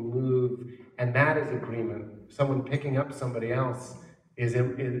people move, and that is agreement. Someone picking up somebody else is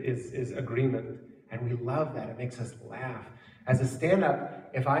agreement, and we love that. It makes us laugh. As a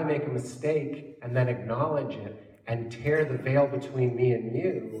stand-up, if I make a mistake and then acknowledge it and tear the veil between me and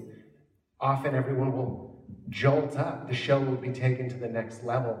you, often everyone will jolt up. The show will be taken to the next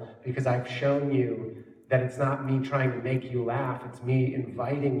level because I've shown you that it's not me trying to make you laugh, it's me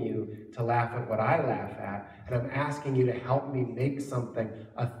inviting you to laugh at what I laugh at, and I'm asking you to help me make something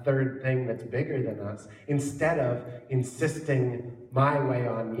a third thing that's bigger than us, instead of insisting my way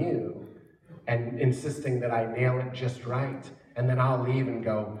on you, and insisting that I nail it just right, and then I'll leave and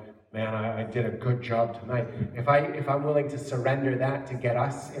go, man, I did a good job tonight. If I'm willing to surrender that to get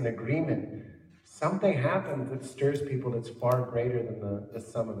us in agreement, something happens that stirs people that's far greater than the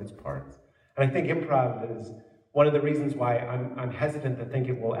sum of its parts. And I think improv is one of the reasons why I'm hesitant to think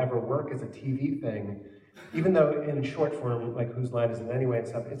it will ever work as a TV thing, even though in short form, like Whose Line Is It Anyway and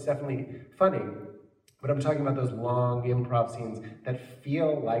stuff, it's definitely funny. But I'm talking about those long improv scenes that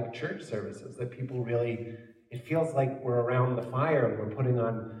feel like church services, that people really, it feels like we're around the fire and we're putting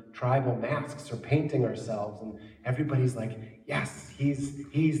on tribal masks or painting ourselves, and everybody's like, yes,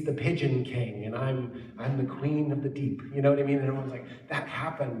 he's the pigeon king, and I'm the queen of the deep. You know what I mean? And everyone's like, that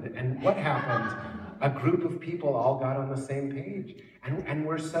happened. And what happened? A group of people all got on the same page. And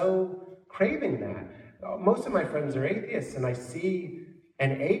we're so craving that. Most of my friends are atheists, and I see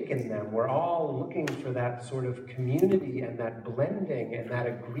an ache in them. We're all looking for that sort of community and that blending and that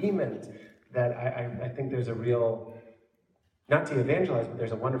agreement that I think there's a real, not to evangelize, but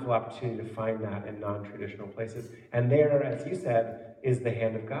there's a wonderful opportunity to find that in non-traditional places. And there, as you said, is the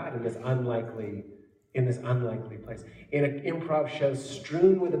hand of God in this unlikely place. In an improv show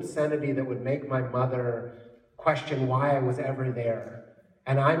strewn with obscenity that would make my mother question why I was ever there.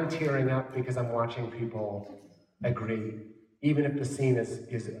 And I'm tearing up because I'm watching people agree, even if the scene is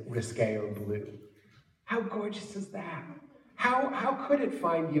risque or blue. How gorgeous is that? How could it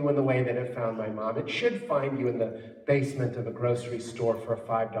find you in the way that it found my mom? It should find you in the basement of a grocery store for a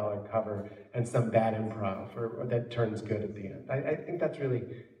 $5 cover and some bad improv or that turns good at the end. I think that's really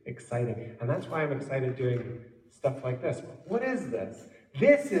exciting. And that's why I'm excited doing stuff like this. What is this?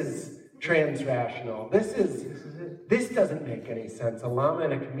 This is transrational. This doesn't make any sense. A lama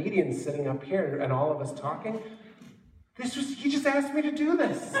and a comedian sitting up here and all of us talking. He just asked me to do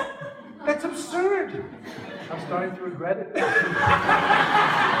this. That's absurd. I'm starting to regret it. Only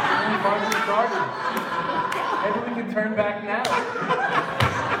hardly started. Maybe we can turn back now.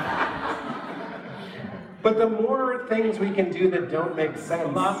 But the more things we can do that don't make sense.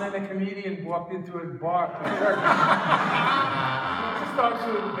 A lama and a comedian walked into a bar. It starts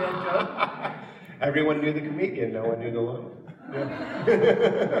with a bad joke. Everyone knew the comedian, no one knew the lama. Yeah.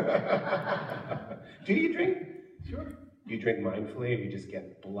 Do you drink? Sure. Do you drink mindfully, or you just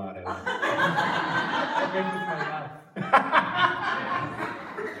get blood out? I drink with my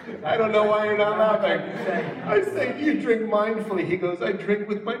mouth. I don't know why you're not laughing. I say, you drink mindfully. He goes, I drink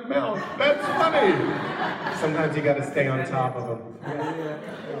with my mouth. That's funny. Sometimes you got to stay on top of them.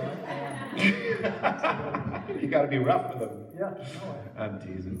 You got to be rough with them. Yeah. I'm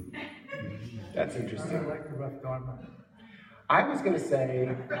teasing. That's interesting. I like the rough Dharma. I was going to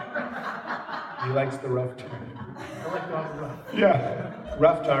say, he likes the rough Dharma. I like Dharma rough. Yeah,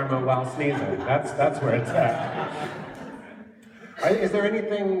 rough Dharma while sneezing. That's where it's at. Is there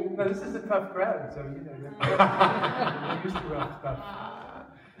anything? No, this is a tough crowd, so you know you're used to rough stuff.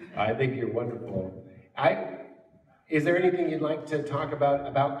 I think you're wonderful. Is there anything you'd like to talk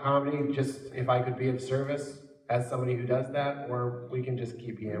about comedy? Just if I could be of service as somebody who does that, or we can just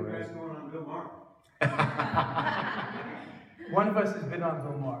keep hammering. One of us has been on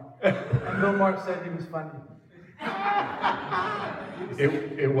Bill Maher, and Bill Maher said he was funny.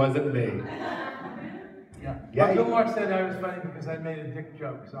 It wasn't me. Yeah. Yeah, But Bill Maher said I was funny because I made a dick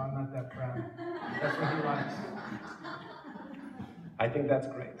joke, so I'm not that proud. That's what he likes. I think that's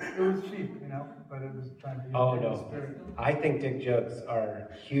great. It was cheap, you know, but it was trying to be Oh, in the no. spirit. I think dick jokes are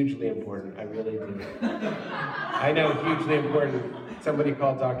hugely important. I really do. I know, hugely important. Somebody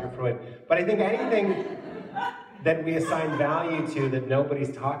called Dr. Freud. But I think anything that we assign value to that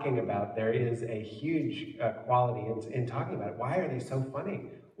nobody's talking about, there is a huge quality in talking about it. Why are they so funny?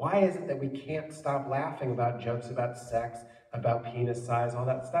 Why is it that we can't stop laughing about jokes about sex, about penis size, all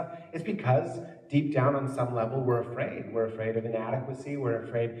that stuff? It's because deep down on some level we're afraid. We're afraid of inadequacy. We're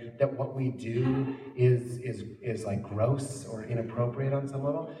afraid that what we do is like gross or inappropriate on some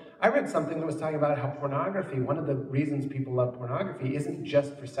level. I read something that was talking about how pornography, one of the reasons people love pornography isn't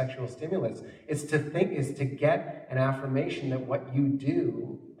just for sexual stimulus. It's to get an affirmation that what you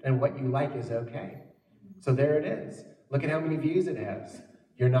do and what you like is okay. So there it is. Look at how many views it has.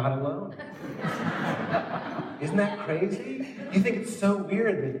 You're not alone. Isn't that crazy? You think it's so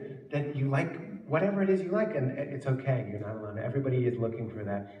weird that you like whatever it is you like, and it's okay, you're not alone. Everybody is looking for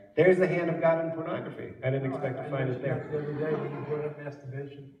that. There's the hand of God in pornography. I didn't expect to find it there. The other day when you brought up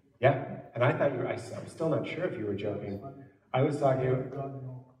masturbation. Yeah, and I thought I'm still not sure if you were joking. I was talking.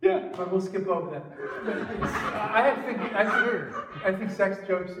 Yeah. But we'll skip over that. I think sex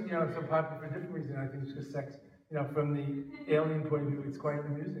jokes, you know, are so popular for a different reason. I think it's just sex. You know, from the alien point of view, it's quite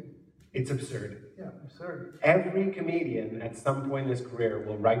amusing. It's absurd. Yeah, absurd. Every comedian at some point in his career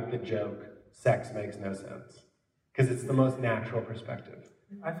will write the joke, sex makes no sense. Because it's the most natural perspective.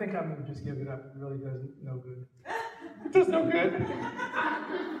 I think I'm going to just give it up. It really does no good. It does no good.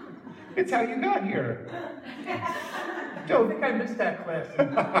 It's how you got here. I think I missed that class in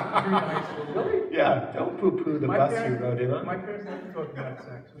junior high school. Really? Yeah, don't poo-poo the bus you rode in on. My parents never talked about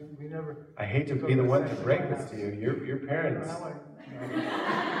sex. We never. I hate to be the one to break this to you. Your parents.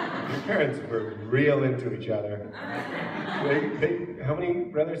 Your parents were real into each other. How many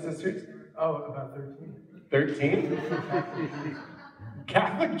brothers and sisters? Oh, about 13. 13?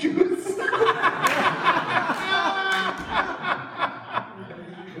 Catholic Jews?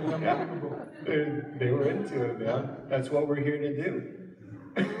 Yeah. They were into it, man. That's what we're here to do.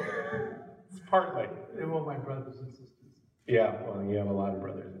 It's partly. They were all my brothers and sisters. Yeah, well, you have a lot of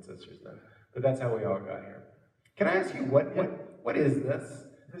brothers and sisters then. But that's how we all got here. Can I ask you, what is this?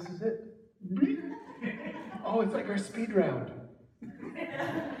 This is it. Oh, it's like our speed round.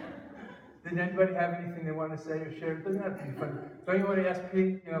 Did anybody have anything they want to say or share? It doesn't have to be fun. Don't you want to ask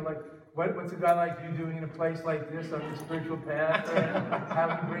Pete, you know, like, what's a guy like you doing in a place like this on the spiritual path? How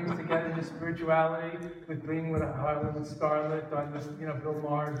he brings together his spirituality with being with a Harlan Scarlet on this, you know, Bill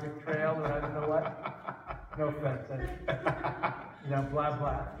Maher Dick Trail, or I don't know what. No offense. You know, blah,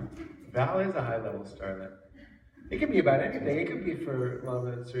 blah. Val is a high-level starlet. It could be about anything. It could be for love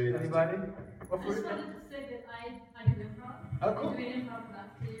and street. Anybody? I just wanted to say that I do improv. Oh, cool. I've been doing improv for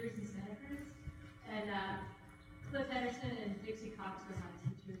about 3 years in Santa Cruz. And Cliff Henderson and Dixie Cox are my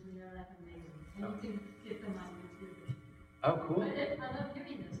teachers, and they're like amazing. And you can get them on YouTube. Oh, cool. I love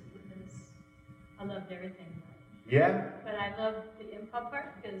doing this because I loved everything. Yeah. But I love the improv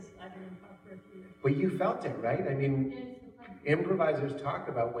part because I've been improv for a few years. But you felt it, right? I mean, improvisers talk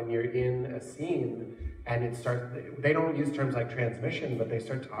about when you're in a scene and it starts, they don't use terms like transmission, but they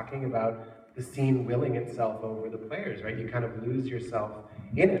start talking about the scene willing itself over the players, right? You kind of lose yourself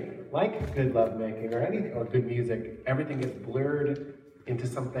in it. Like good lovemaking or anything, or good music, everything gets blurred into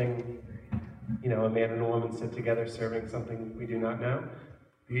something, you know, a man and a woman sit together serving something we do not know.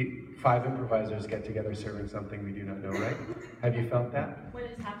 The 5 improvisers get together serving something we do not know, right? Have you felt that? When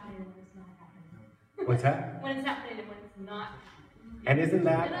it's happening and when it's not happening. What's that? When it's happening and when it's not. And isn't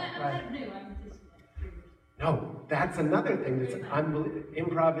that... And I'm kind of new. I'm just like 3 years. No, that's another thing. That's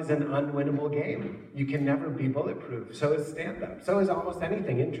improv is an unwinnable game. You can never be bulletproof. So is stand-up. So is almost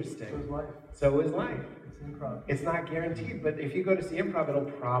anything interesting. So is life. So is life. It's improv. It's not guaranteed, but if you go to see improv, it'll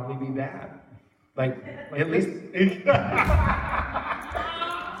probably be bad. Like at least...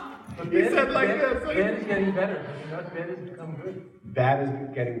 He said like this. Bad is getting better. You know, bad has become good. Bad is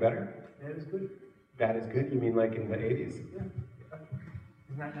getting better? Bad is good. Bad is good? You mean like in the 80s? Yeah.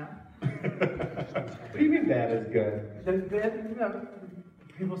 Isn't that now? What do you mean bad is good? The bad, you know,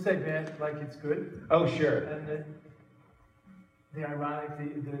 people say bad like it's good. Oh, sure. And the ironic,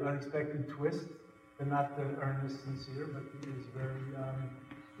 the unexpected twist, but not the earnest, sincere, but it is very,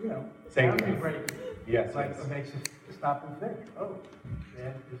 you know, boundary breaking. Yes, like yes. it makes you stop and think. Oh,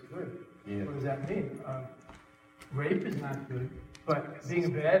 bad is good. Yeah. What does that mean? Rape is not good, but being a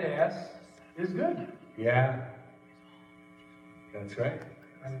badass is good. Yeah. That's right.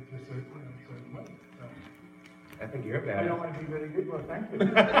 And it's just certain way. So. I think you're I bad. don't want to be very good. Well, thank you.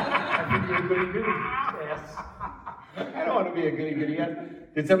 I think you're a goody-goody ass. I don't want to be a goody-goody ass.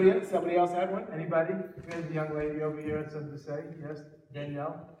 Did somebody else have one? Anybody? There's a young lady over here had something to say. Yes,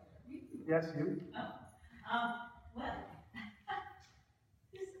 Danielle? Yes, you? Well,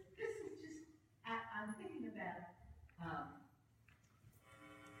 this is just, I'm thinking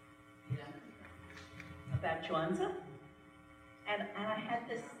about Chwanza, and I had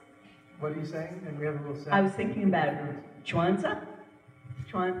this. What are you saying? And we have a little sound. I was thinking about Chwanza.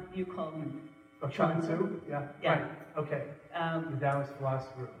 You call him Chuang Tzu? Yeah. Yeah. Right. Okay. The Taoist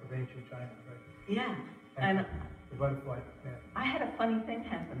philosopher of ancient China, right? Yeah, and the butterfly. Yeah. I had a funny thing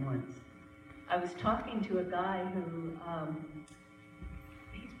happen once. I was talking to a guy who,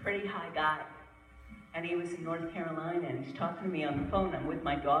 he's a pretty high guy, and he was in North Carolina, and he's talking to me on the phone. I'm with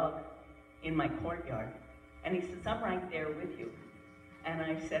my dog in my courtyard, and he says, I'm right there with you. And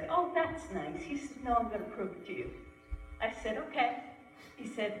I said, oh, that's nice. He said, no, I'm going to prove it to you. I said, okay. He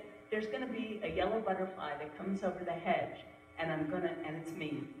said, there's going to be a yellow butterfly that comes over the hedge, and it's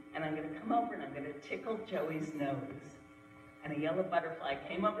me, and I'm going to come over and I'm going to tickle Joey's nose. And a yellow butterfly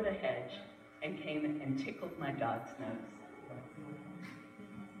came over the hedge and came and tickled my dog's nose.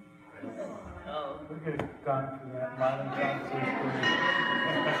 Oh. We could have gone for that modern Chuang Tzu story.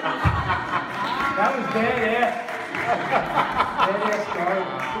 That was badass. Badass story.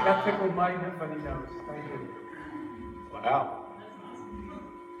 That tickled my funny nose. Thank you. Wow.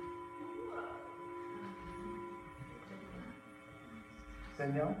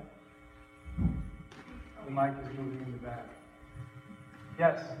 Danielle? The mic is moving in the back.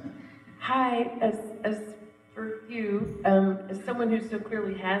 Yes. Hi, as for you, as someone who so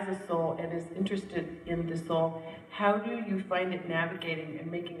clearly has a soul and is interested in the soul, how do you find it navigating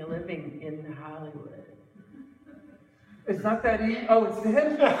and making a living in Hollywood? It's not that easy. Oh, it's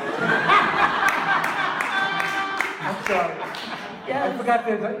him? I'm sorry. Yes. I forgot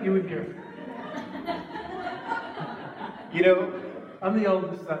that you were here. You know, I'm the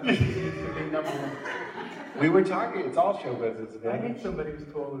oldest son. This is to be number one. we were talking, it's all show business. I hate somebody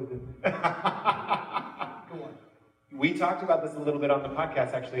who's taller than me. Go on. We talked about this a little bit on the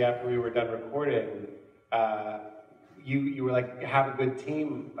podcast, actually, after we were done recording. You were like, have a good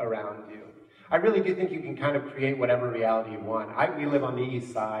team around you. I really do think you can kind of create whatever reality you want. We live on the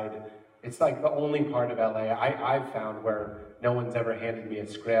east side. It's like the only part of LA I've found where no one's ever handed me a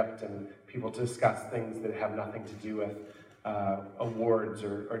script and people discuss things that have nothing to do with awards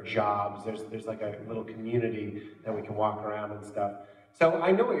or jobs. There's like a little community that we can walk around and stuff. So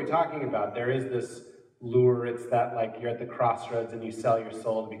I know what you're talking about. There is this lure. It's that like you're at the crossroads and you sell your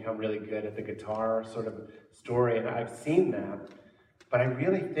soul to become really good at the guitar sort of story. And I've seen that. But I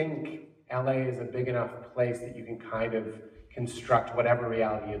really think LA is a big enough place that you can kind of construct whatever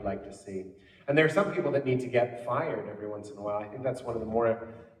reality you'd like to see. And there are some people that need to get fired every once in a while. I think that's one of the more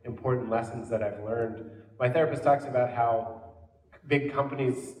important lessons that I've learned. My therapist talks about how big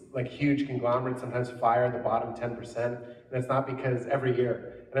companies, like huge conglomerates, sometimes fire the bottom 10%. And it's not because every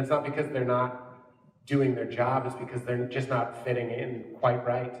year, and it's not because they're not doing their job, it's because they're just not fitting in quite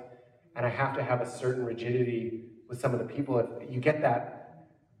right. And I have to have a certain rigidity with some of the people. If you get that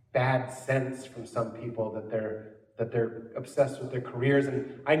bad sense from some people that they're obsessed with their careers.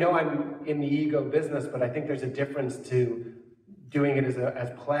 And I know I'm in the ego business, but I think there's a difference to doing it as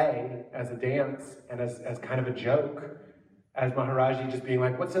play, as a dance, and as kind of a joke, as Maharaji just being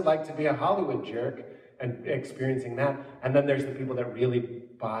like, what's it like to be a Hollywood jerk, and experiencing that. And then there's the people that really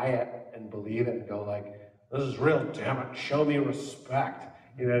buy it and believe it and go like, this is real, damn it, show me respect.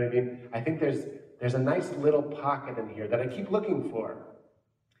 You know what I mean? I think there's a nice little pocket in here that I keep looking for,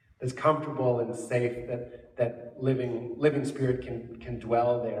 that's comfortable and safe, that that living spirit can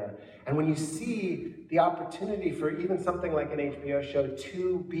dwell there. And when you see the opportunity for even something like an HBO show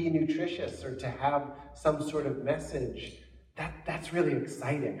to be nutritious or to have some sort of message, that's really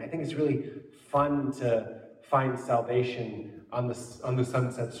exciting. I think it's really fun to find salvation on the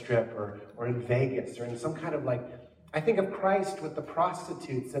Sunset Strip or in Vegas or in some kind of like, I think of Christ with the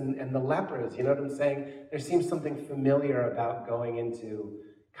prostitutes and the lepers, you know what I'm saying? There seems something familiar about going into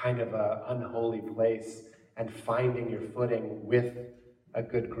kind of an unholy place and finding your footing with a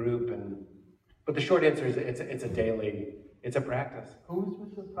good group. But the short answer is it's a practice. Who's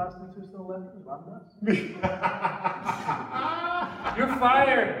with the prostitutes and the lepers? You're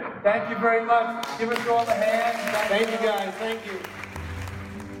fired. Thank you very much. Give us all a hand. Thank you guys. Thank you.